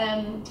guys.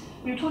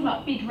 We were talking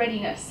about bid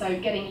readiness, so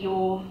getting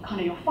your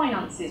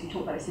finances, we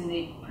talked about this in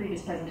the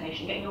previous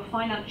presentation, getting your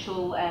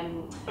financial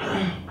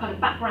kind of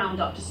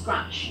background up to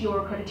scratch,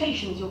 your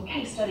accreditations, your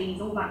case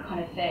studies, all that kind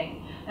of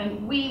thing.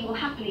 We will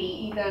happily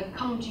either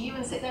come to you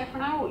and sit there for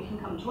an hour, or you can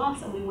come to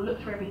us and we will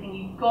look through everything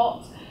you've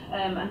got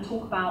and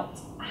talk about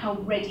how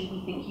ready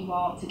we think you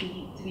are to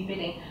be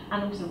bidding,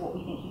 and also what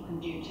we think you can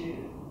do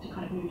to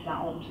kind of move that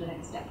on to the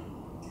next step.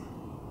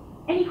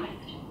 Any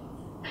questions?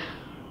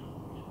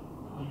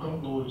 I've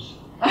got loads.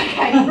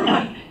 Okay,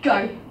 right,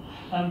 go.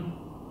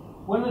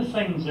 One of the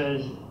things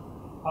is,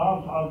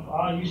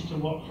 I used to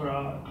work for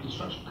a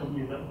construction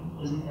company that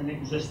isn't in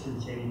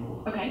existence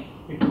anymore. Okay.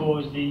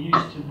 Because they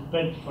used to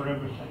bid for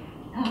everything.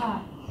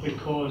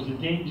 Because the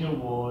danger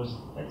was,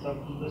 it's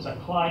a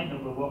client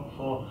that we work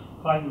for,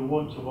 client we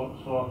want to work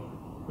for,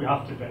 we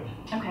have to bid.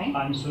 Okay.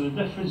 And so the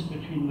difference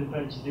between the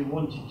bids they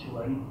wanted to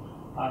win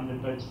and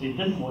the bids they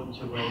didn't want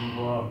to win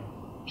were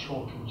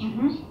chalk and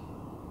cheese.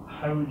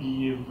 How do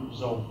you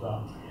resolve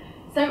that?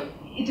 So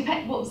it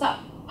depends. What was that?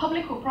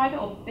 Public or private,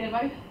 or a bit of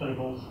both? Bit of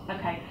both.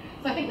 Okay.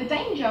 So I think the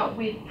danger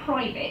with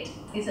private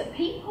is that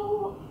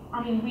people,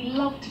 we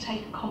love to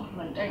take a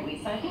compliment, don't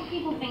we? So I think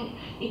people think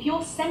if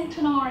you're sent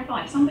an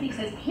RFI, if somebody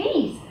says,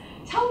 please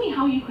tell me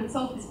how you could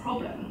solve this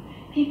problem,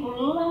 people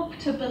love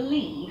to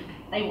believe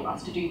they want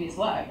us to do this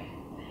work.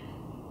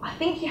 I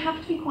think you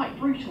have to be quite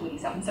brutal with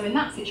yourself, and so in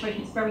that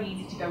situation it's very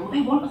easy to go, well, they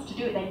want us to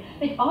do it,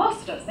 they've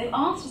asked us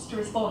to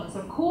respond, so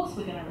of course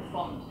we're going to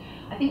respond.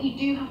 I think you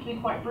do have to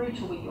be quite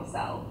brutal with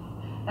yourself,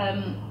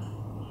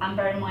 and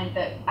bear in mind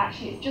that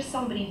actually it's just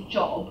somebody's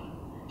job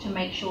to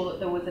make sure that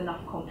there was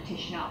enough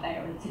competition out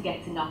there and to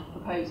get enough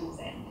proposals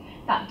in.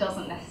 That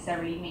doesn't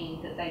necessarily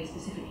mean that they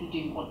specifically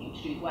do want you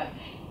to do the work,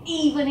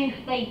 even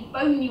if they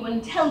phone you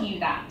and tell you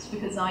that,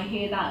 because I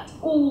hear that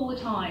all the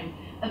time.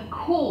 Of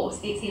course,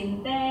 it's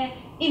in their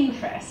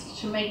interest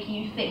to make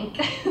you think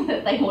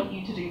that they want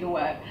you to do the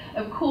work.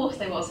 Of course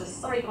they will. So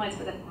sorry guys,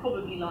 but they're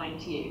probably lying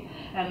to you.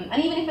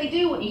 And even if they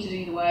do want you to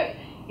do the work,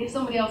 if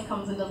somebody else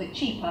comes and does it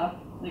cheaper,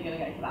 they're going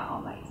to go for that,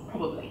 aren't they?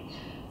 Probably.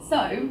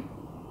 So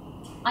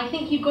I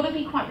think you've got to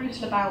be quite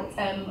brutal about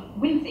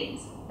win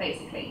themes,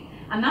 basically.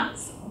 And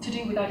that's to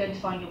do with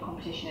identifying your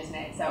competition, isn't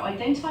it? So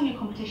identifying your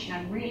competition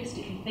and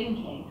realistically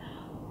thinking,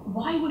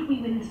 why would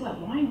we win this work?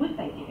 Why would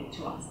they give it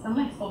to us?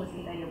 Unless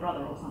obviously they're your brother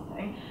or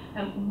something.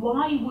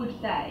 Why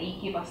would they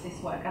give us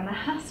this work? And there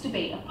has to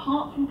be,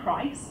 apart from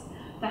price,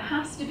 there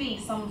has to be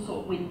some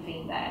sort of win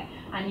theme there.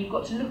 And you've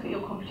got to look at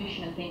your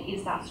competition and think,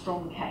 is that a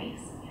strong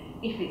case?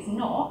 If it's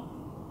not,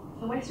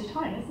 it's a waste of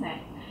time, isn't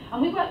it?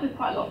 And we work with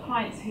quite a lot of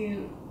clients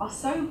who are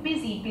so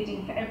busy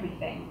bidding for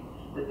everything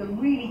that the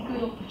really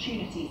good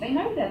opportunities, they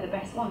know they're the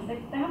best ones,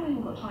 they haven't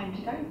even got time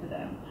to go for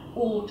them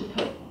or to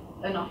put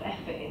enough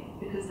effort in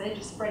because they're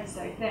just spread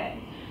so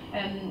thin.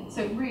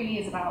 So it really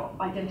is about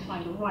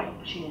identifying the right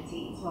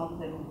opportunities rather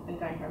than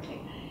going for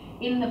everything.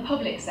 In the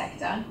public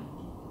sector,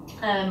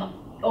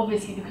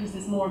 obviously because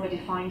there's more of a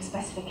defined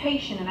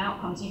specification and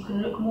outcomes, you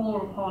can look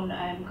more upon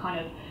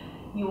kind of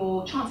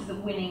your chances of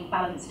winning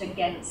balanced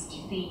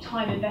against the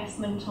time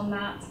investment on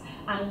that,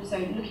 and also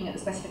looking at the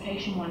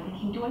specification more and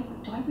thinking, do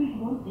I really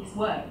want this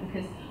work?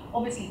 Because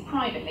obviously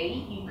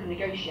privately you can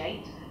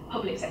negotiate,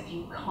 public sector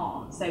you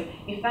can't. So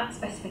if that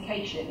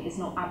specification is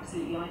not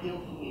absolutely ideal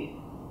for you,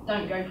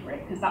 don't go for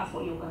it, because that's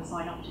what you're going to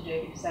sign up to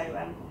do. So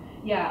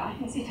yeah, I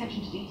think it's the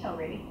attention to detail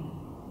really,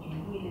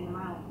 weeding them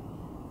out.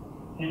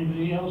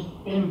 Anybody else?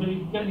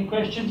 Anybody got any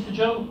questions for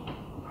Joe?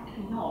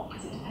 Probably not,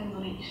 because it depends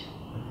on each.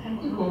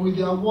 Well, with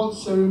the award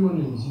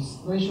ceremonies,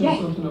 you mentioned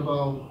something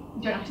about.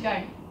 You don't have to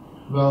go.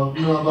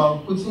 Well,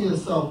 about putting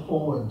yourself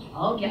forward.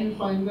 How do you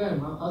find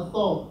them?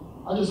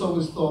 I just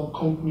always thought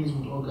companies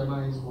would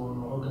organize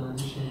one, or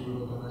organizations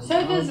would organize.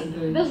 So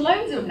there's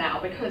loads of them now,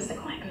 because they're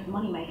quite a good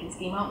money making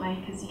scheme, aren't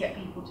they? Because you get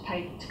people to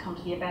pay to come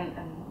to the event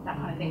and that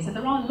kind of thing. So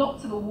there are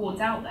lots of awards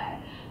out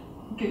there.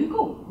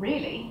 Google,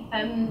 really.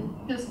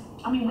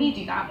 We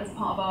do that as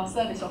part of our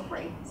service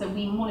offering. So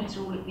we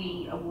monitor all of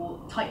the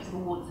types of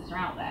awards that are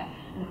out there,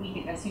 and if we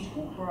think they're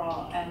suitable for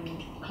our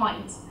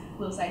clients,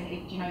 we'll say,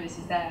 hey, do you know this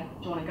is there?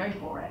 Do you want to go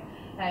for it?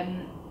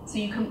 So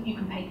you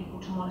can pay people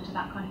to monitor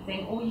that kind of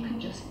thing, or you can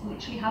just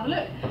literally have a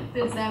look.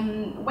 There's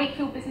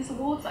Wakefield Business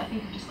Awards that I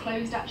think have just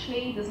closed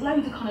actually. There's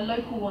loads of kind of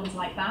local ones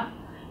like that.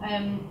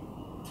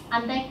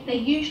 And they're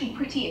usually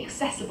pretty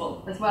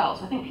accessible as well.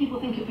 So I think people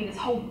think it'd be this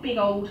whole big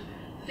old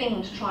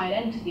thing to try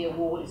and enter the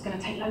award. It's going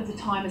to take loads of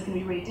time, it's going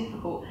to be really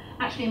difficult.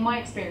 Actually, in my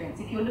experience,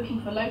 if you're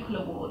looking for local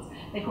awards,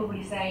 they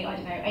probably say, I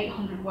don't know,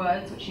 800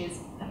 words, which is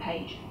a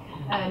page,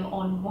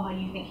 on why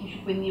you think you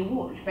should win the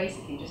award, which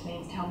basically just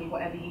means tell me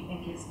whatever you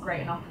think is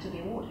great enough to be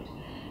awarded.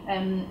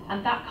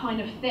 And that kind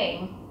of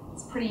thing,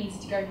 it's pretty easy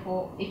to go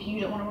for. If you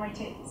don't want to write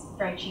it, it's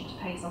very cheap to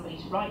pay somebody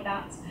to write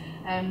that.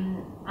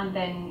 And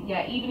then,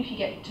 yeah, even if you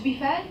get, to be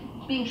fair,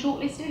 being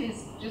shortlisted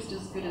is just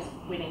as good as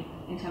winning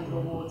in terms of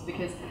awards,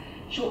 because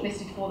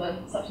shortlisted for the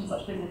such and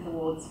such business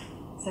awards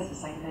says the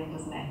same thing,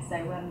 doesn't it? So,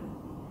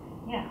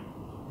 yeah,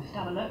 just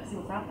have a look, see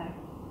what's out there.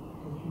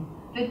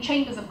 The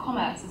Chambers of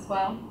Commerce as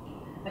well.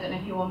 I don't know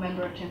if you're a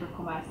member of Chamber of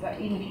Commerce, but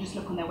even if you just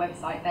look on their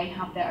website, they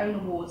have their own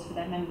awards for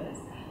their members,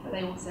 but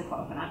they also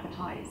quite often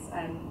advertise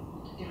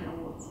different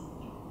awards.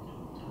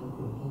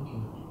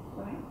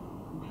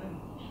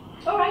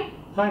 All right.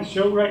 Thanks,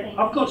 Joe. Right,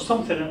 I've got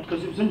something,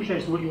 because it was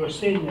interesting what you were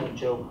saying there,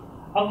 Joe.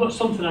 I've got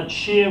something I'd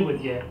share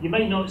with you. You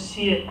might not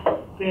see it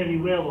very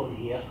well on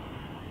here,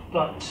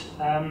 but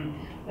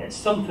it's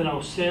something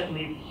I'll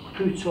certainly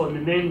put on the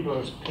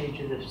members page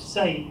of the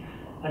site.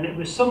 And it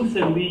was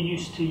something we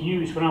used to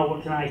use when I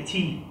worked in IT.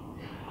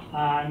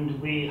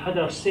 And we had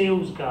our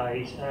sales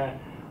guys,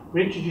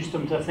 we introduced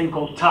them to a thing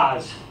called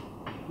TAS.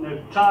 Now,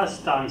 TAS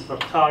stands for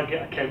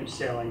Target Account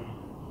Selling,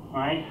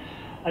 right?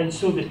 And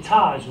so the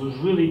TAS was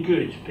really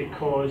good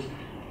because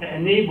it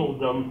enabled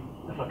them,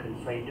 if I can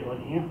find it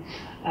on here,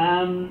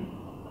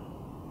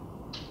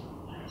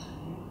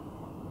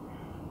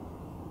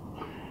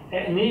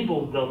 it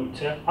enabled them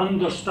to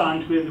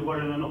understand where they were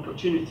in an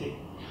opportunity.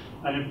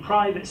 And in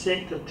private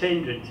sector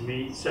tendering, to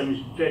me, it sounds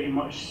very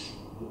much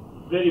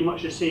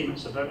the same.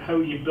 It's about how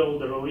you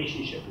build a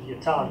relationship with your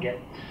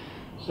target.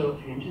 So if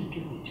you can just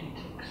give me 2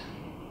 ticks.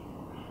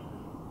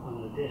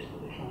 I'm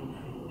desperately trying to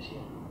find this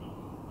here.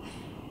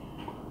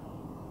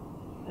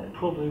 It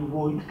probably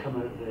won't come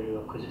out very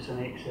well because it's an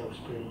Excel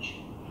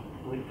spreadsheet.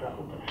 Wait for that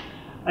open.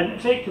 And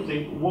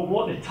effectively,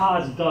 what the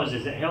TAS does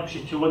is it helps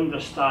you to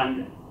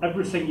understand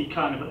everything you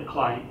can about the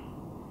client.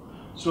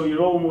 So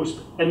you're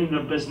almost in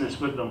their business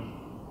with them.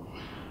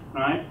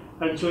 Right?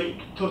 And so it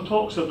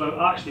talks about,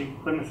 actually,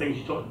 one of the things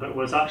you talked about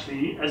was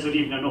actually, is there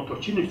even an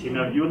opportunity?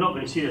 Now, you're not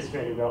going to see this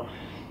very well,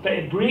 but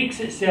it breaks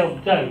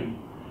itself down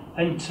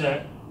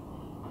into,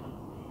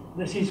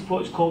 this is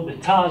what's called the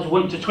TAS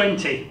 1 to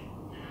 20.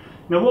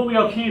 Now, what we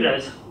have here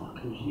is, oh, I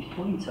can use your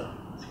pointer.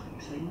 That's quite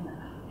exciting, isn't it?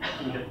 I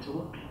can get it to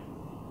work.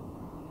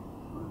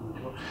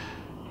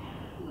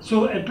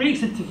 So it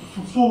breaks into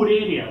 4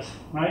 areas,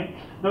 right?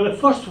 Now, the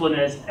first one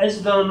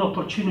is there an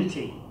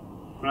opportunity,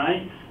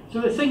 right? So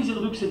the things it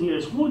looks in here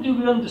is, what do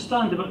we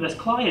understand about this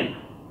client?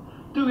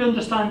 Do we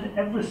understand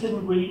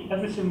everything we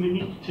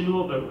need to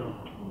know about them,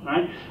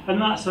 right? And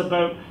that's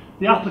about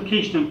the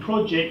application and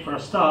project for a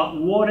start.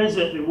 What is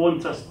it they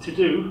want us to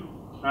do,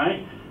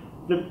 right?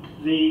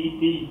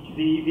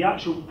 The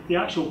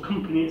actual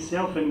company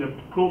itself and the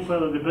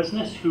profile of the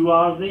business. Who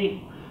are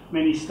they?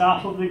 Many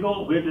staff have they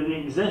got? Where do they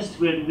exist?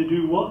 Where do they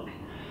do work?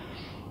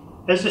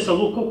 Is this a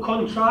local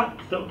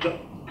contract?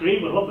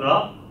 Great, we love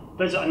that.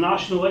 Is it a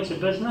national list of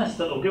business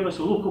that will give us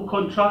a local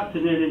contract,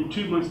 and then in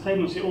 2 months' time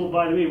we'll say, oh,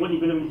 by the way, when are you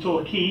going to be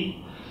told a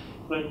key?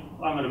 Like,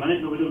 hang on a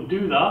minute, no, we don't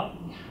do that.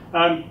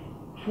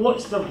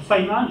 What's the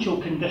financial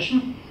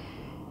condition?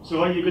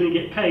 So are you going to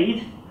get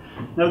paid?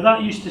 Now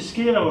that used to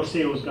scare our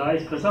sales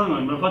guys, because hang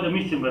on, we've had a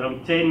meeting with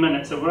them 10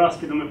 minutes and we're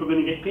asking them if we're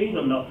going to get paid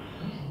or not.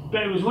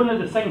 But it was one of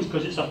the things,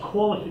 because it's a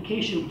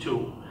qualification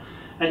tool,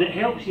 and it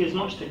helps you as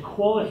much to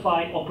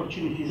qualify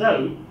opportunities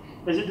out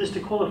as it does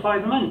to qualify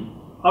them in.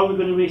 Are we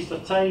going to waste our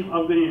time?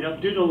 Are we going to end up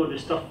doing all of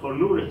this stuff for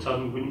no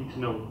return? We need to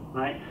know,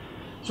 right?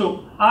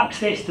 So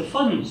access to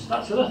funds,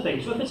 that's the other thing.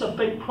 So if it's a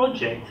big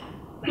project,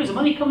 where's the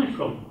money coming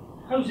from?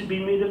 How's it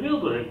being made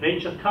available? Are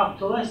venture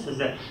capitalists? Is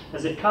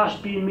the cash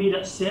being made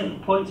at certain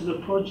points of the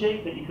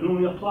project that you can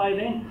only apply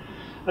then?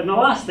 And the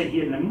last thing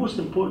here, and the most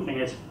important thing,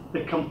 is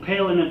the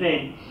compelling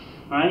event,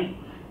 right?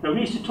 Now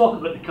we used to talk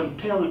about the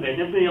compelling event.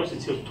 Everybody else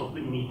in sales talk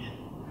about need.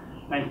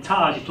 And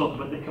TAS, you talk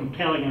about the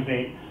compelling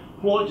event.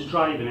 What's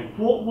driving it?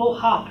 What will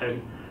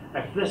happen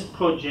if this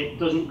project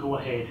doesn't go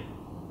ahead?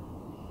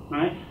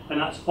 Right?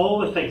 And that's all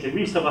the things. And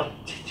we used to have a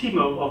team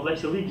of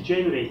let's say lead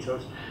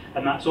generators,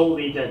 and that's all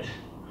they did.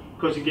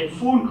 Because you get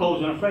phone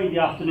calls on a Friday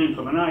afternoon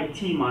from an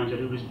IT manager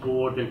who was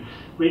bored and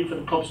waiting for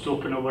the pubs to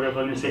open or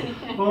whatever, and they say,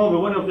 oh, we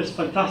want to have this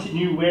fantastic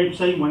new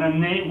website, we're a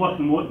network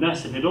and what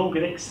this, and they'd all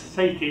get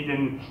excited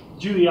and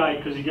dewy-eyed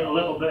because they get a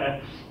little bit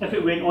of, if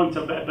it went on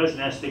to a bit of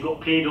business, they got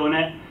paid on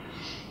it.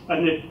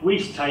 And they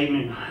waste time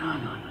and,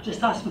 no,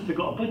 just ask them if they've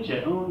got a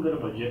budget. Oh, I've got a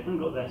budget, I've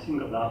got this, I've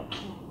got that.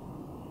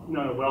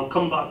 No, well,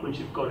 come back once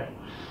you've got it.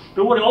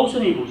 But what it also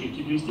enables you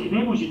to do is it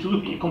enables you to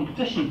look at your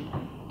competition.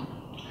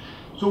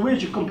 So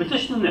where's your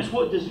competition in this?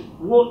 What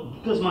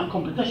does my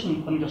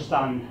competition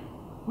understand?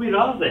 Where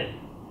are they?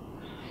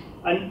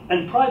 And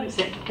in private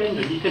sector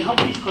tendering, you can have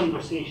these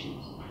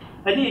conversations.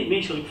 And it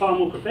makes you look far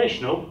more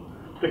professional,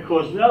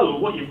 because now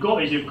what you've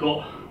got is you've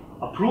got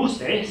a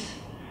process.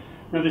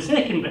 Now the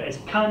second bit is,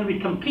 can we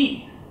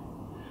compete?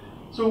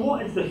 So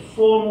what is the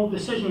formal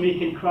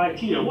decision-making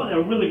criteria? What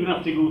are we really going to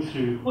have to go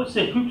through? What's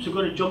the hoops we've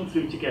got to jump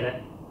through to get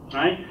it?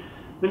 Right?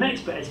 The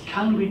next bit is,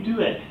 can we do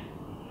it?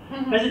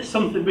 Is it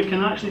something we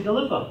can actually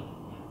deliver?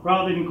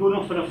 Rather than going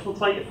off on a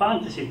flight of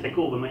fantasy and think,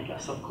 oh, we might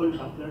get a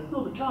subcontractor. No,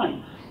 we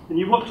can't. And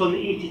you worked on the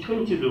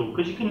 80-20 rule,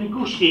 because you can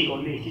negotiate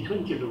on the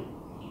 80-20 rule.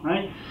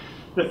 Right?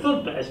 The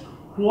third bit is,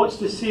 what's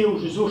the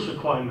sales resource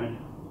requirement?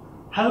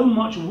 How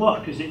much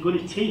work is it going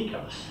to take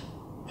us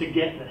to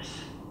get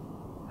this?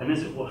 And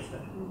is it worth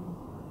it?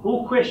 The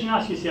whole question you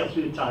ask yourself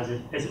through the TAS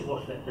is it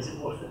worth it? Is it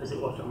worth it? Is it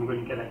worth it? I'm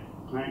going to get it.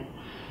 Right?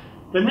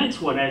 The next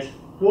one is,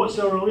 what's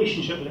our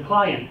relationship with the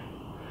client?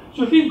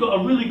 So if you've got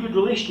a really good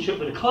relationship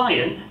with the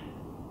client,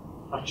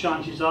 our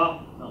chances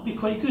are that'll be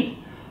quite good.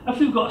 If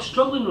we've got a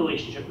struggling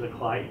relationship with the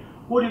client,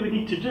 what do we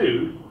need to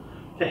do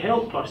to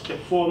help us to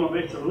form a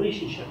better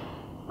relationship?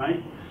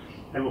 Right?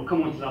 And we'll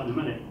come on to that in a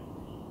minute.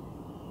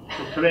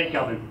 So correct,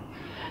 Gavin.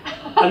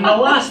 And the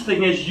last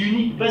thing is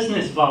unique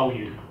business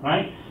value,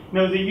 right?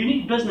 Now the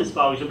unique business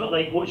value is a bit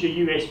like, what's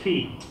your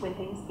USP? With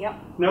things, yep.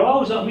 Now I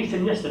was at a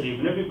meeting yesterday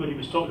when everybody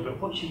was talking about,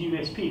 what's your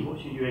USP,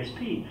 what's your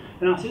USP?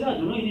 And I said, I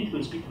don't know, you need to go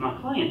and speak to my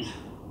clients.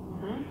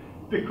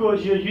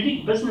 Because your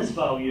unique business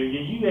value,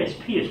 your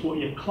USP, is what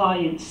your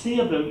clients say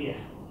about you.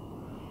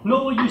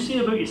 Not what you say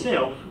about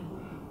yourself.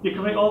 You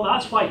can write, oh,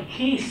 that's why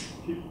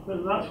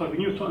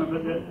when you're talking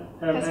about the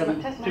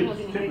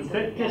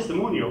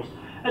testimonials,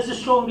 it's the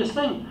strongest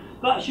thing.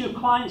 That's your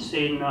client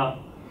saying that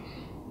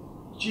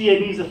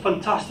GME is a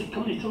fantastic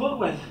company to work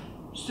with.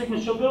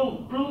 Signature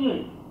Bill,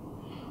 brilliant.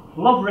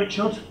 Love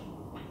Richard,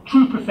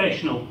 true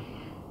professional.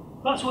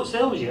 That's what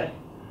sells you.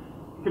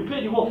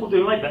 Compared to waffle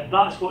doing like that,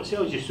 that's what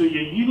sells you. So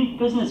your unique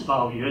business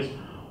value is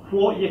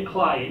what your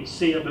clients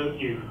say about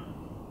you.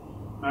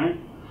 Right?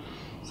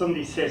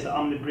 Somebody says that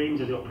I'm the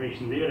brains of the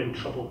operation, they're in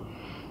trouble.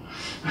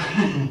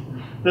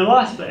 The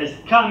last bit is,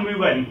 can we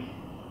win?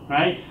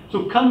 Right?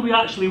 So can we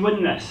actually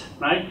win this?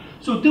 Right?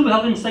 So do we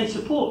have inside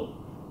support?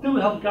 Do we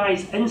have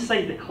guys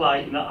inside the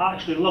client that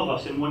actually love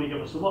us and want to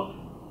give us the work?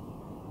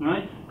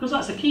 Right? Because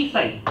that's a key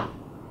thing.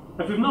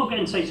 If we've not got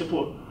inside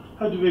support,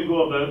 how do we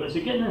go about this?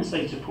 Getting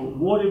inside support,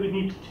 what do we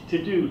need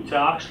to do to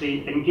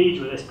actually engage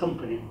with this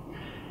company?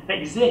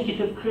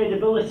 Executive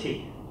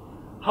credibility.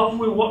 Have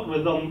we worked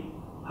with them?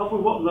 Have we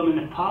worked with them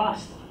in the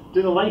past?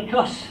 Do they like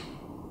us?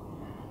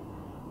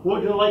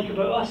 What do they like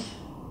about us?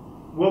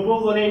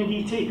 Will their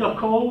MD take our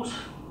calls?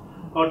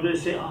 Or do they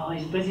say, oh,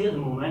 he's busy at the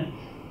moment,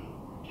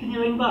 can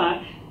you ring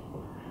back?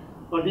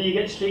 Or do you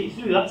get straight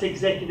through? That's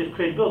executive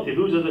credibility.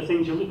 Those are the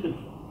things you're looking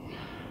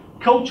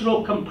for.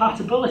 Cultural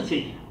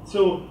compatibility.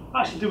 So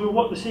actually, do we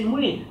work the same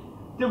way?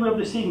 Do we have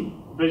the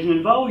same vision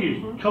and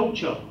values,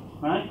 culture?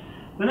 Right?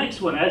 The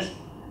next one is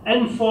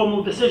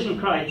informal decision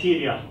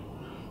criteria.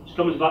 Which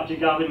comes back to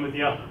Gavin with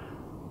your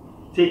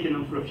taking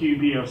them for a few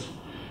beers.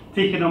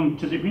 Taking them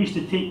to we used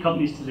to take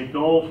companies to the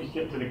golf, we used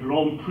to get to the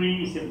Grand Prix,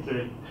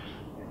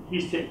 we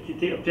used to take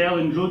them to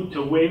Ellen Road,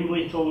 to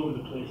Wembley, to all over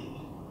the places.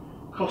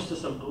 Cost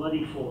us a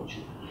bloody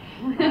fortune.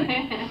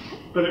 Right?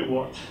 But it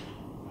worked.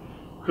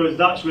 Because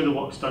that's where the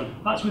work's done.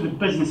 That's where the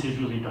business is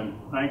really done.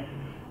 Right?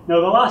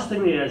 Now the last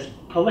thing there is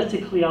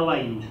politically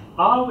aligned.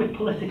 Are we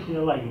politically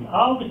aligned?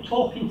 Are we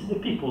talking to the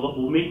people that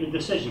will make the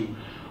decision?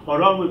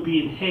 Or are we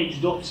being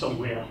hedged off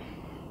somewhere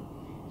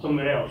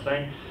else,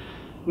 right?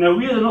 Now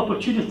we had an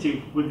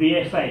opportunity with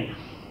the FA,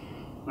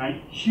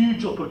 right?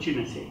 Huge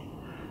opportunity.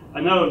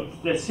 And now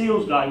the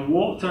sales guy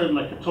walked around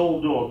like a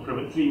tall dog for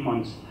about 3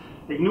 months,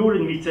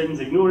 ignoring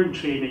meetings, ignoring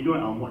training,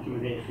 ignoring, I'm working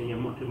with the FA,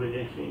 I'm working with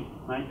the FA,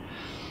 right?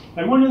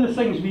 And one of the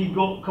things we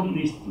got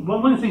companies,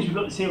 one of the things we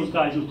got the sales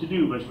guys to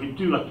do was we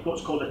do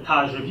what's called a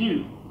TAS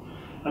review.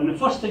 And the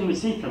first thing we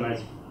say to them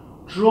is,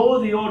 draw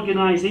the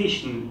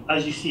organisation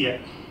as you see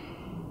it.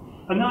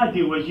 And the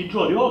idea was you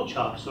draw the org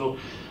chart. So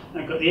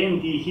I've got the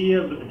MD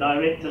here, I've got the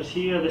directors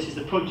here, this is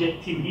the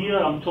project team here,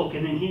 I'm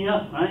talking in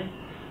here, right?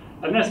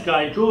 And this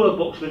guy drew a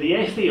box with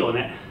the FA on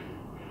it,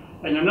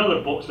 and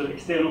another box with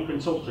external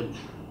consultant.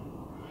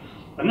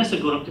 And this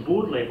had gone up to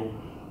board level.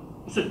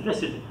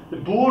 This is the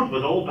board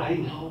was all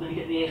behind, oh, we're going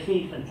to get the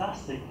FA,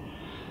 fantastic.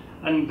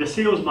 And the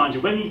sales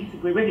manager, when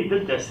he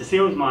did this, the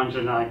sales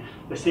manager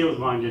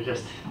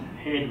just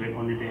head went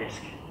on the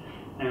desk.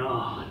 And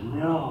oh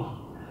no.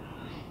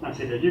 I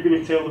said, are you going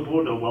to tell the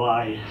board, or will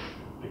I?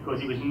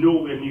 Because he was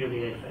nowhere near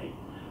the FA.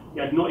 He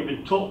had not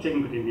even talked to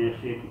anybody in the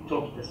FA, he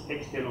talked to this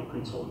external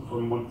consultant for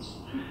months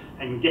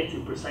and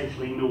getting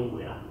precisely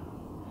nowhere.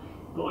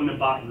 But on the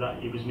back of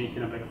that, he was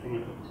making a big thing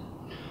of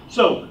it.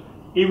 So,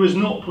 he was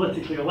not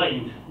politically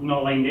aligned, not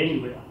aligned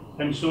anywhere.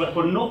 And so if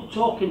we're not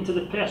talking to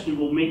the person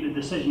who will make the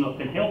decision or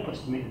can help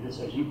us to make the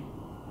decision,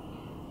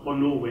 we're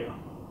nowhere,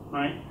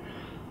 right?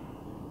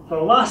 So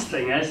the last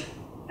thing is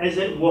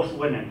it worth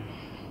winning?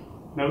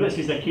 Now this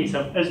is a case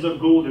of, is there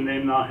gold in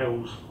them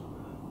hills?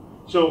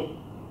 So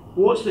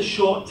what's the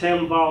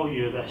short-term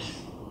value of this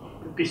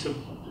piece of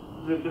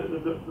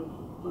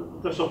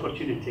this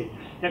opportunity?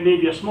 It may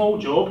be a small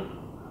job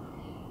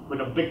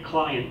with a big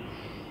client.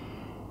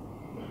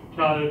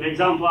 The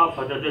example I've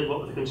had, I did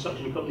work with a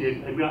construction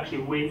company, and we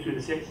actually went through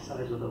this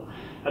exercise with them,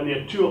 and they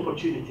had two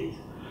opportunities.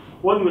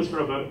 One was for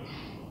about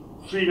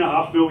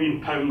 £3.5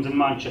 million in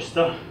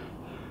Manchester,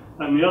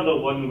 and the other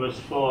one was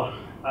for,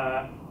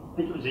 I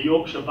think it was a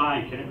Yorkshire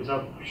Bank, and it was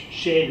a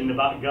shed in the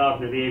back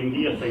garden of the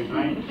MD, I think,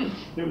 right?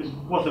 It was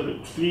worth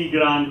about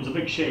 £3,000, it was a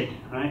big shed,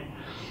 right?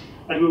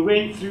 And we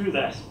went through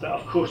this, but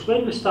of course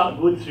when we started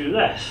going through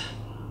this,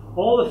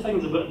 all the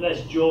things about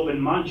this job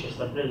in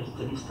Manchester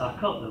didn't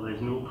stack up. There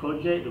was no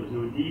project, there was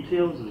no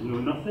details, there was no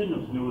nothing, there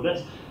was no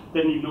this,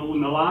 didn't even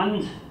own the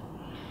land.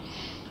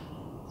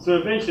 So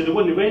eventually the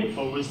one they went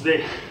for was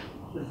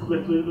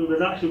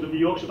actually with the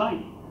Yorkshire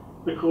Bank,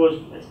 because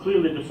it's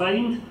clearly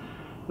defined,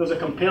 there's a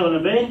compelling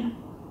event,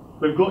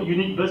 we've got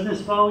unique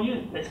business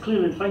value, it's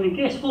clearly defined, and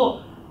guess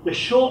what? The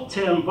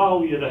short-term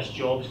value of this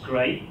job is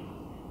great,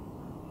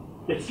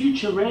 the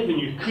future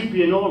revenue could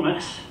be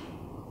enormous,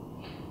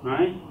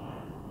 right?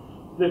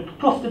 The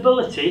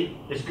profitability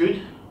is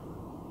good,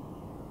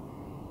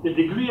 the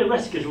degree of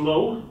risk is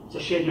low, it's a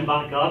shed in the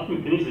back garden,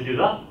 we can easily do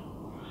that.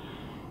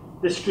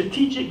 The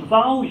strategic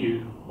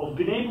value of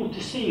being able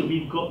to say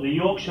we've got the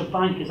Yorkshire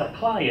Bank as a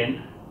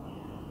client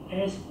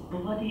is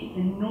bloody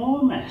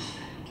enormous,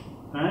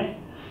 right?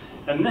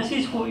 And this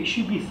is what you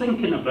should be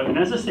thinking about. And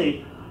as I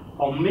say,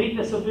 I'll make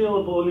this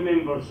available in the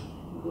members.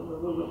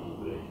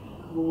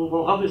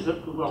 We'll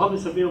have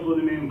this available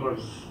in the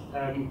members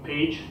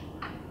page.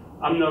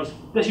 And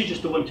this is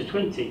just the 1 to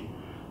 20.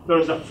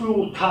 There's a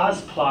full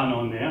TAS plan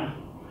on there,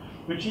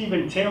 which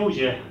even tells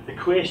you the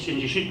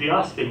questions you should be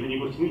asking when you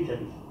go to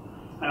meetings.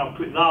 And I'll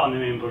put that on the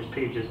members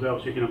page as well,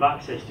 so you can have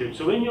access to it.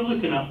 So when you're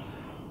looking at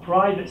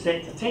private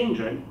sector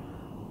tendering,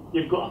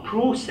 you've got a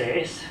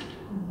process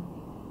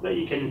that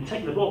you can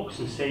tick the box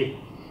and say,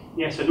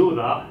 yes, I know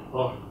that,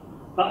 or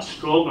that's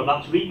strong, or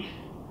that's weak,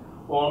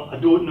 or I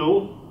don't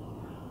know.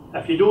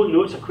 If you don't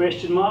know, it's a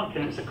question mark,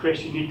 and it's a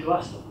question you need to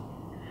ask them.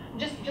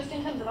 Just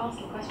in terms of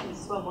asking questions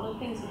as well, one of the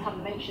things we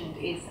haven't mentioned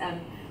is,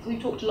 so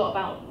we've talked a lot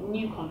about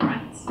new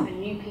contracts and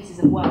new pieces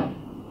of work,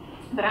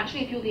 but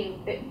actually if you're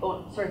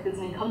if there's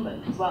an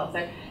incumbent as well,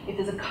 so if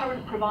there's a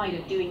current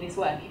provider doing this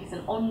work, if it's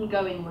an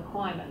ongoing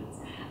requirement,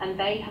 and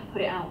they have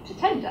put it out to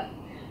tender,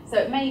 so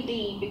it may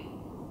be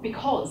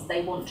because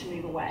they want to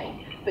move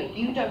away, but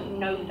you don't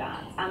know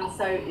that, and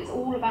so it's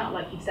all about,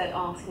 like you said,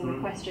 asking the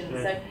questions.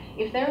 Yeah. So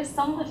if there is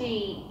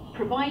somebody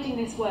providing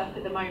this work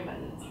at the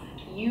moment,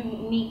 you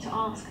need to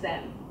ask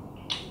them,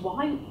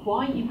 why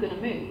are you going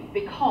to move?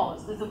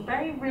 Because there's a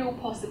very real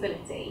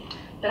possibility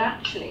that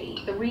actually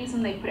the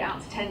reason they put it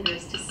out to tender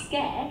is to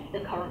scare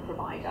the current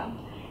provider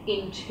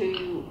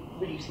into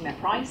reducing their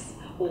price,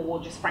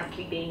 or just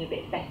frankly being a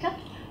bit better,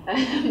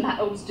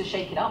 or to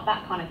shake it up,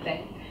 that kind of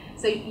thing.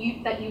 So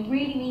you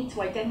really need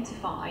to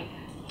identify,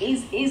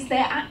 is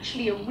there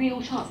actually a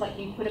real chance, like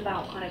you put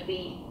about kind of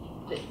the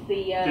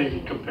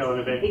compelling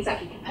event.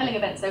 Exactly, compelling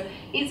event. So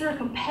is there a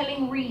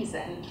compelling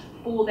reason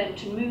for them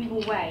to move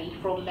away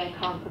from their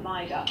current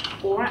provider,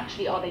 or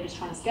actually are they just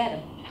trying to scare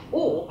them?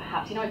 Or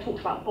perhaps, I talked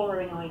about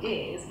borrowing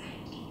ideas,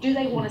 do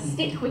they want to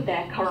stick with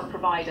their current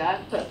provider,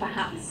 but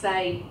perhaps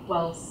say,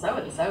 well,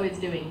 so-and-so is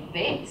doing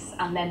this,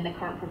 and then the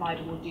current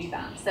provider will do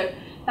that. So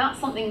that's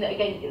something that,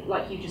 again,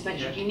 like you just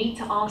mentioned, you need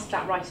to ask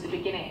that right at the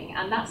beginning,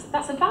 and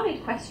that's a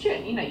valid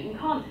question. You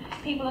can't,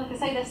 people, like I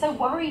say, they're so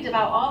worried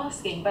about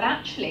asking, but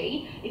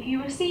actually, if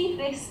you receive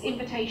this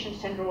invitation to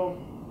tender or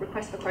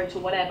request for quote or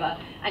whatever,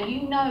 and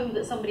you know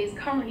that somebody is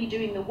currently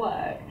doing the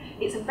work,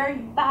 it's a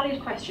very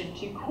valid question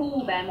to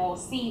call them or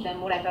see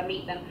them, whatever,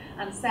 meet them,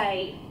 and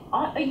say,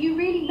 are you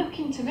really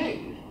looking to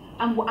move,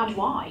 and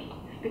why?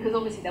 Because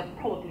obviously they'll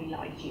probably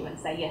lie to you and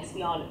say, yes,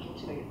 we are looking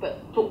to move,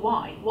 but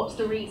why? What's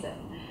the reason?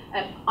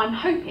 I'm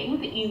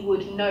hoping that you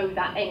would know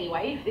that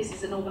anyway. If this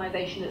is an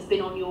organisation that's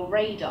been on your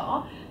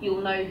radar,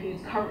 you'll know who's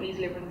currently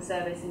delivering the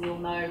service, and you'll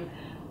know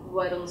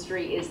word on the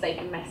street is they've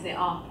been messing it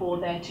up, or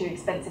they're too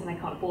expensive and they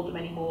can't afford them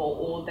anymore,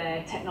 or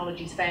their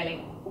technology's failing,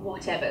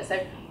 whatever. So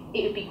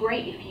it would be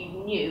great if you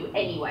knew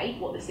anyway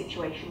what the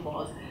situation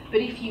was. But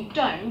if you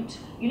don't,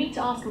 you need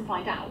to ask and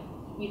find out.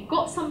 You've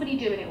got somebody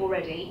doing it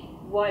already.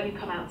 Why have you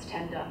come out to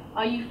tender?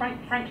 Are you,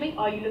 frankly,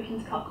 are you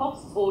looking to cut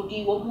costs, or do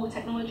you want more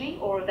technology,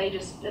 or are they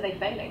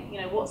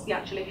failing? What's the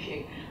actual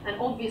issue? And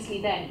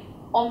obviously then,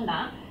 on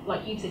that,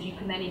 like you said, you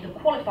can then either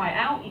qualify it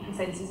out, you can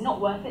say this is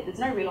not worth it, there's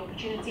no real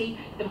opportunity,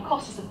 it's going to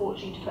cost us a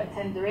fortune to put a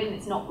tender in,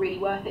 it's not really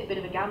worth it, bit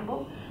of a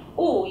gamble.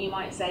 Or you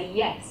might say,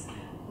 yes,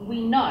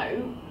 we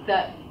know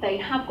that they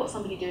have got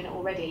somebody doing it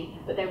already,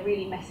 but they're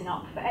really messing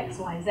up for X,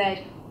 Y, and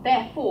Z.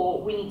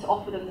 Therefore, we need to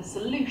offer them the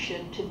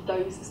solution to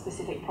those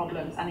specific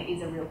problems, and it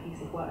is a real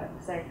piece of work.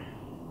 So,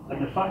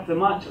 and the fact of the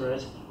matter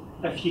is,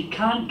 if you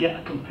can't get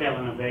a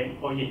compelling event,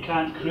 or you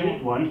can't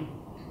create one,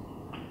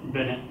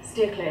 bin it.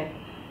 Steer clear.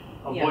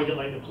 Avoid it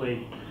like the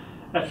plague.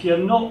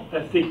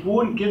 If they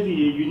won't give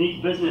you a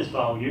unique business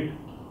value,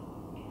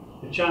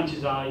 the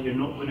chances are you're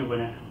not going to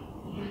win it.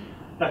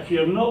 if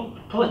you're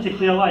not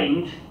politically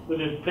aligned with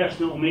the person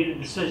that will make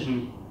the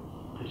decision,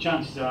 the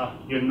chances are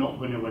you're not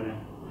going to win it.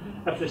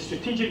 If the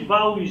strategic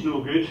value is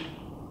no good,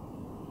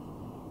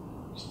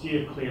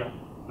 steer clear,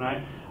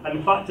 right? And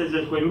the fact is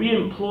that when we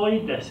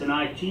employed this in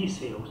IT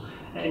sales,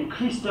 it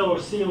increased our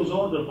sales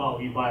order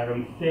value by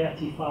around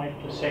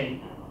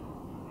 35%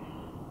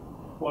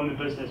 on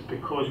the business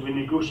because we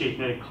negotiated.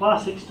 Now, the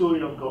classic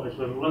story I've got is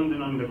with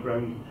London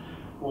Underground.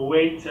 We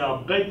went to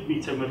a big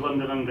meeting with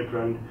London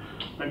Underground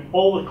and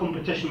all the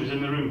competition was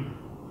in the room.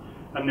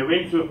 And they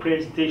went through a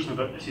presentation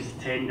about this is a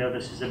tender,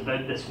 this is a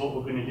bid, this is what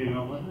we're going to do. And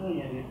I'm like, oh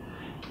yeah,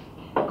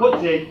 yeah. Got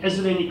to the end,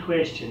 is there any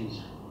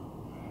questions?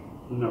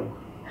 No.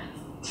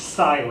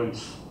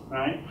 Silence,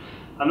 right?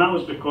 And that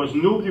was because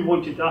nobody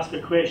wanted to ask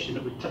a question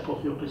that would tip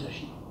off your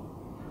position.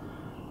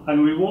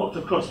 And we walked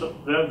across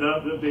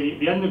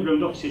the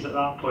underground offices at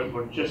that point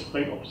were just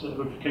right opposite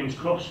the King's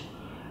Cross.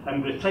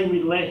 And by the time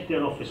we left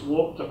their office,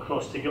 walked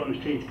across to get on the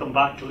train to come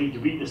back to Leeds,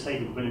 we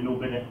decided we're going to no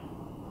bid it.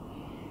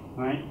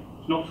 Right?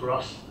 It's not for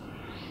us.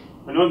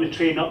 And on the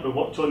train up, we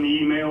worked on the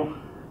email.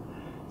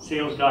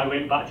 Sales guy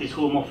went back to his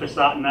home office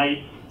that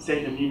night,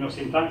 sent an email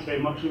saying, thanks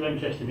very much, really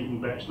interested in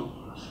meeting, but it's not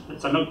for us.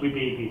 It's an ugly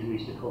baby, as we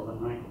used to call it,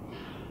 right?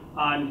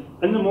 And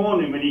in the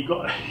morning, when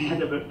he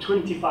had about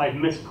 25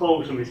 missed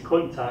calls from his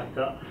contact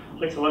at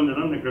like the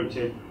London Underground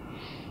saying,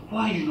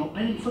 why are you not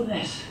bidding for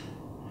this?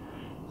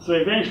 So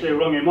eventually I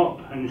rung him up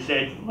and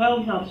said, well,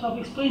 you know, so I've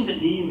explained it in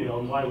the email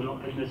and why we're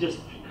not bidding. It's just,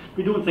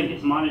 we don't think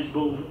it's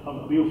manageable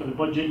for the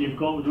budget you've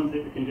got, we don't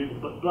think we can do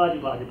it, but blah,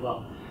 blah, blah,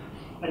 blah.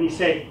 And he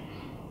said,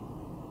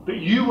 but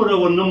you were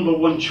our number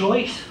one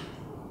choice.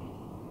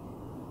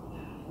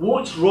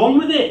 What's wrong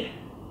with it?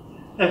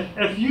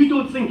 If you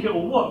don't think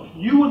it'll work,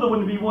 you were the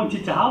one we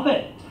wanted to have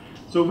it.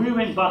 So we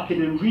went back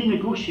in and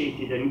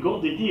renegotiated and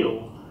got the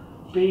deal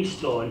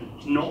based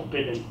on not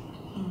bidding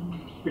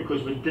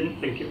because we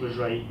didn't think it was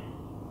right.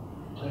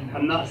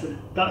 And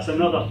that's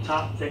another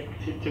tactic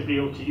to be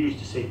able to use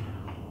to say,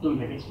 don't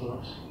think it's for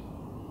us.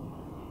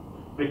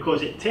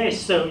 Because it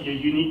tests out your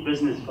unique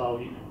business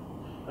value.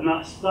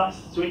 And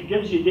so it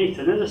gives you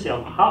data. And as I say,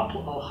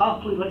 I'll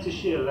happily let you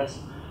share this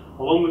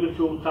along with the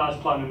full task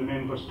plan on the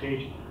members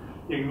page.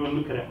 You can go and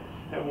look at it.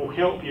 It will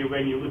help you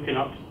when you're looking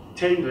up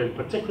tendering,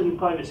 particularly in the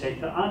private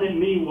sector, and it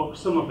may work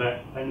some of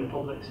it in the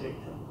public sector.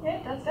 Yeah,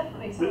 it does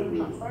definitely sound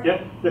transparent.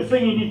 Yeah, the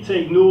thing you need to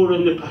ignore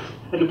in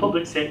the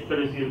public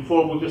sector is the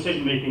informal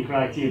decision-making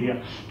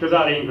criteria, because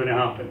that ain't going to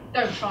happen.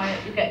 Don't try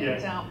it, you'll get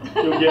kicked out.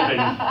 You'll get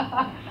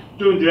binned.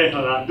 Don't do anything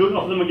like that. Don't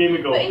offer them a game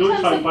of golf. Don't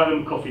try and buy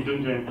them coffee.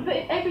 Don't do anything. But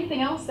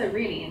everything else, though,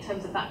 really, in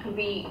terms of that, can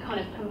be kind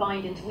of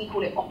combined into, we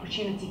call it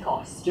opportunity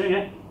cost. Yeah,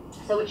 yeah.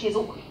 So which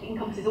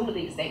encompasses all of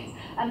these things.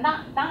 And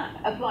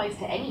that applies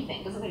to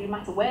anything. Doesn't really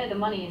matter where the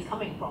money is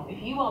coming from.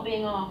 If you are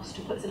being asked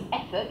to put some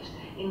effort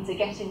into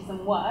getting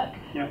some work,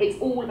 it's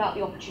all about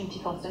the opportunity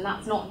cost. And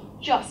that's not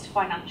just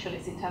financial,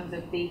 it's in terms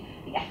of the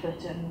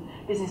effort and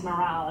business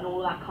morale and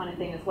all that kind of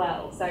thing as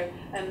well. So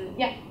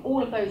yeah,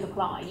 all of those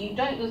apply.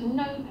 There's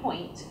no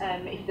point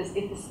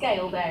if the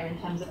scale there in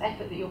terms of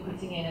effort that you're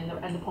putting in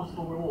and the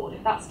possible reward,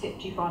 if that's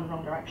tipped you far in the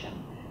wrong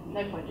direction,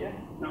 no point, do you?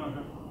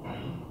 No.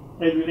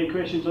 Any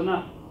questions on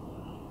that?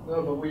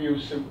 No, but we do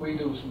some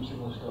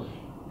similar stuff.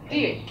 Do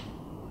you?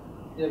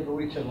 Yeah, but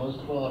we tell us,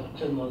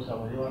 Tim knows that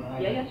way, you and I.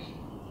 Yeah.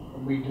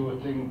 And we do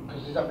a thing,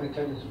 because there's that many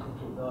tenders that come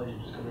through now, you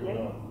just got to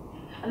go.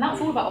 And that's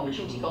all about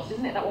opportunity cost,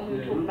 isn't it? That one we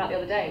were talking about the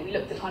other day. We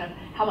looked at kind of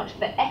how much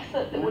the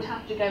effort that would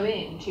have to go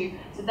into,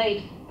 so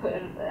they'd put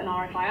an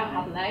RFI out,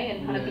 haven't they?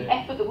 And kind of the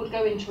effort that would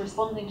go into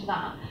responding to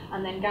that,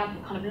 and then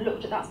Gav kind of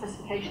looked at that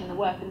specification and the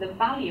work, and the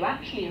value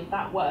actually of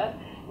that work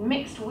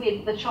mixed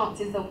with the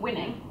chances of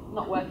winning,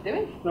 not worth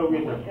doing. Well,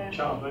 we had a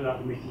chat about that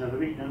in the meeting the other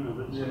week, didn't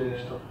we?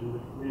 Stuff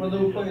well, they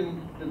were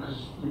putting,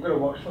 because you've got to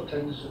watch for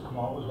tenders that come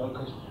out as well,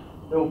 because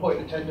they were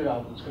putting a tender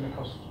out that's going to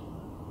cost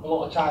a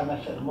lot of time,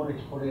 effort and money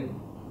to put in,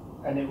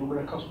 and it was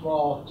going to cost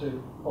more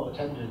to put a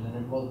tender in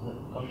than it was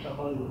the contract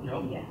value of the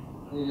job. Yeah.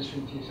 And you just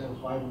think to yourself,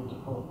 why would they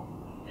put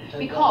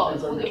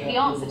because the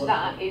answer to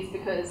that is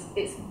because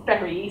it's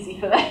very easy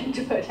for them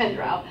to put a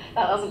tender out.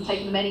 That doesn't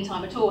take them any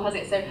time at all, has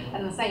it? So,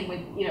 and the same with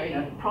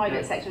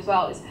private sector as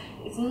well.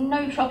 It's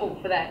no trouble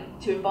for them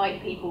to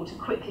invite people to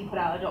quickly put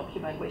out a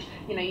document, which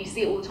you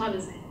see it all the time.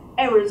 There's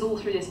errors all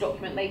through this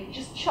document. They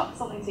just chuck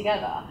something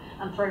together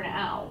and thrown it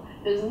out.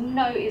 It's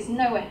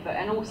no effort,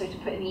 and also to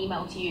put an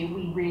email to you,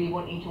 we really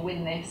want you to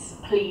win this,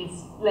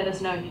 please let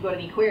us know if you've got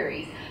any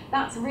queries.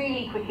 That's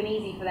really quick and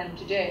easy for them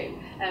to do,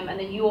 and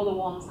then you're the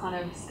ones kind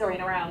of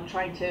scurrying around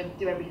trying to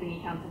do everything you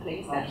can to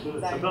please them.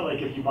 Absolutely. It's a bit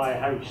like if you buy a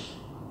house.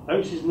 The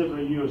house is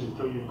never yours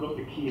until you've got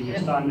the key and you're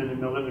standing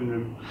in the living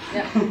room.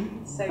 Yeah,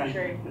 so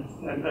true.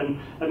 And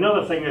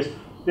another thing is,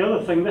 the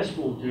other thing this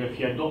will do, if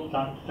you adopt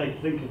that type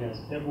of thinking, is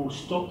it will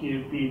stop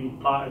you being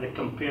part of the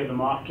compare the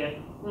market.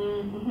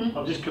 Mm-hmm.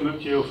 I'll just come up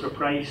to you for a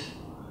price,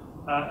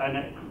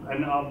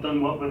 and I've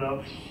done work with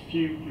a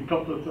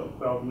couple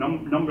of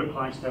number of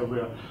clients now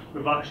where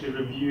we've actually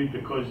reviewed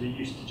because they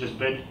used to just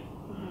bid,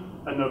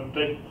 and their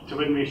bid to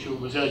win ratio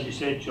was, as you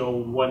said,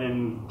 Joel, 1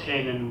 in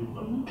 10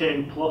 and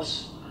 10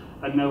 plus,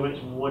 and now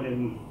it's 1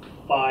 in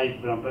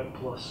 5 and a bit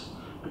plus,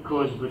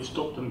 because we've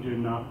stopped them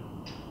doing that.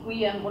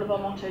 We one of our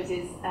mottos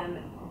is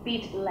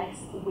bid less,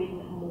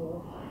 win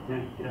more.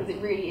 Yeah, because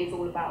it really is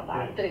all about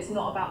that. Yeah. That it's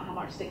not about how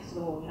much sticks to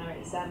the wall. You know,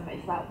 it's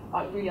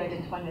about really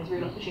identifying those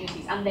real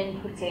opportunities and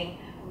then putting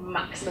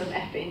maximum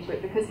effort into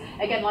it. Because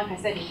again, like I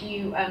said, if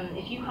you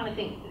kind of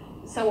think,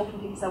 so often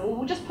people say, well,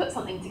 we'll just put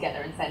something together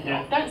and send it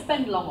off. Don't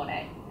spend long on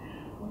it.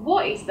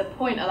 What is the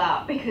point of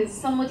that? Because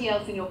somebody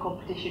else in your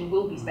competition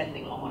will be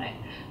spending long on it,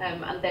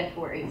 and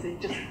therefore it's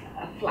just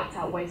a flat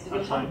out waste of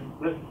your time.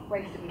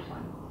 Waste of your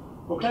time.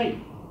 Okay.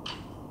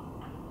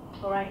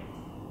 All right.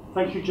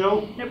 Thank you,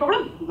 Joe. No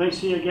problem. Nice to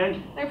see you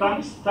again. No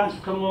problem. Thanks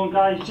for coming along,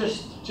 guys.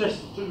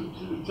 Just to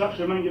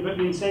actually remind you about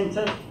the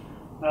incentive.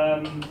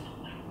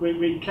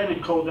 We kind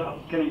of called it a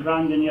kind of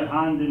grand in your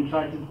hand and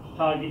tried to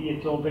target you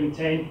to all bring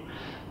 10.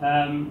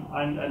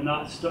 And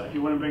that's, if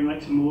you want to bring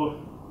like some more,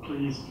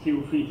 please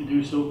feel free to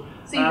do so.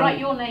 So you write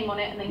your name on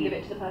it and then give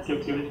it to the person?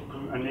 Give it,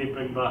 and they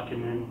bring back,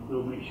 and then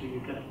we'll make sure you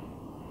get it.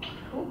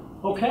 Cool.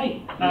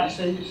 Okay.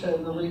 Did you say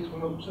the Leeds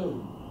one up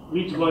too?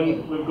 Leeds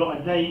one, we've got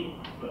a date,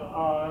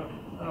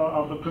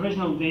 the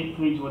provisional date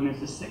for Leeds one is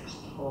the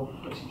 6th of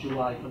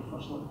July for the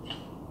first one.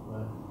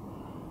 Right.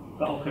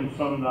 But I'll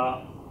confirm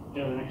that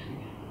early next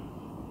week.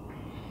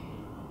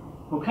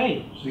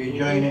 Okay. So you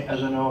join it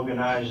as an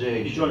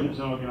organisation? You join it as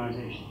an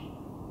organisation.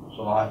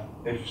 So like,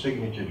 if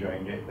Signature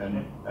joined it,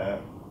 then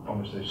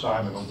obviously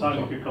Simon will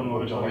Could come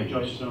over to join it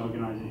as an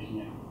organisation,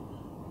 yeah.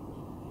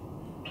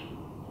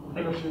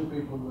 There have been a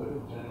few people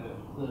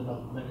that are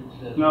not made it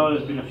today. No,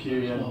 there's been a few,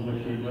 yeah, there's been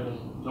a few, but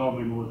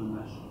normally more than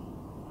this.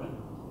 But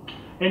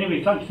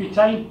anyway, thank you for your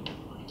time.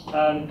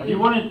 If you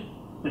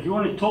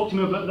want to talk to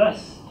me about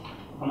this,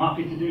 I'm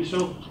happy to do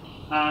so.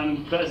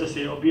 But as I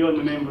say, it'll be on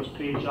the members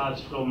page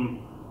as from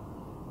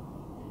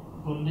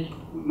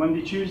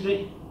Monday,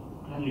 Tuesday,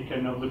 and you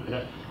can have a look at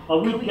it. I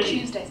would get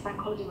Tuesday, it's bank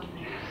holiday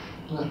Monday.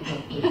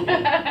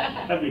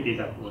 Every day's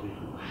a holiday.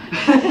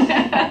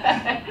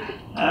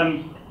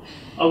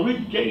 I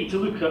would get you to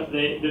look at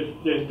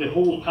the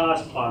whole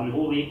task plan, the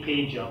whole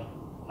 8-pager,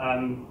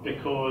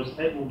 because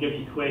it will give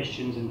you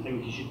questions and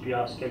things you should be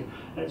asking.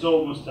 It's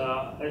almost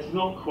it's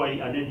not quite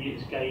an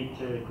idiot's guide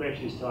to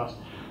questions to ask,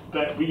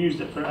 but we used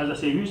it for, as I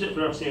say, we used it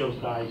for our sales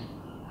guys.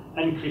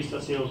 Increased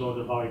our sales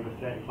order value by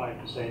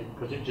 35%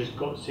 because it just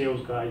got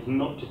sales guys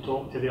not to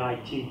talk to the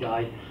IT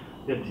guy,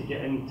 they had to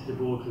get into the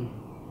boardroom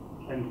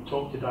and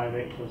talk to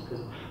directors,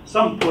 because at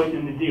some point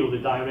in the deal the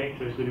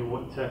director is going to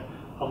want to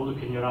have a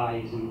look in your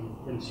eyes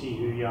and see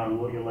who you are and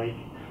what you're like,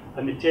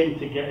 and they tend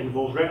to get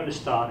involved right at the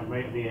start and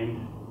right at the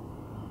end.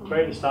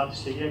 Right at the start to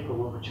say, yeah,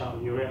 go over chat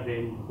with you, right at the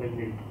end when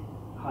they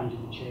hand you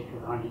the cheque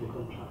or hand you the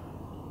contract.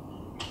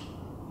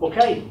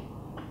 Okay,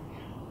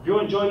 if you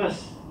want to join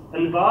us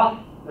in the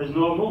bar as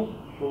normal,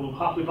 we'll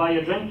happily buy you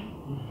a drink.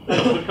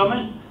 Thanks for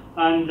coming,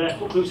 and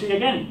hopefully we'll see you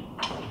again.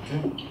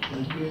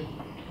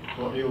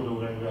 What do you do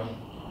then,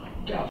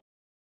 Grant?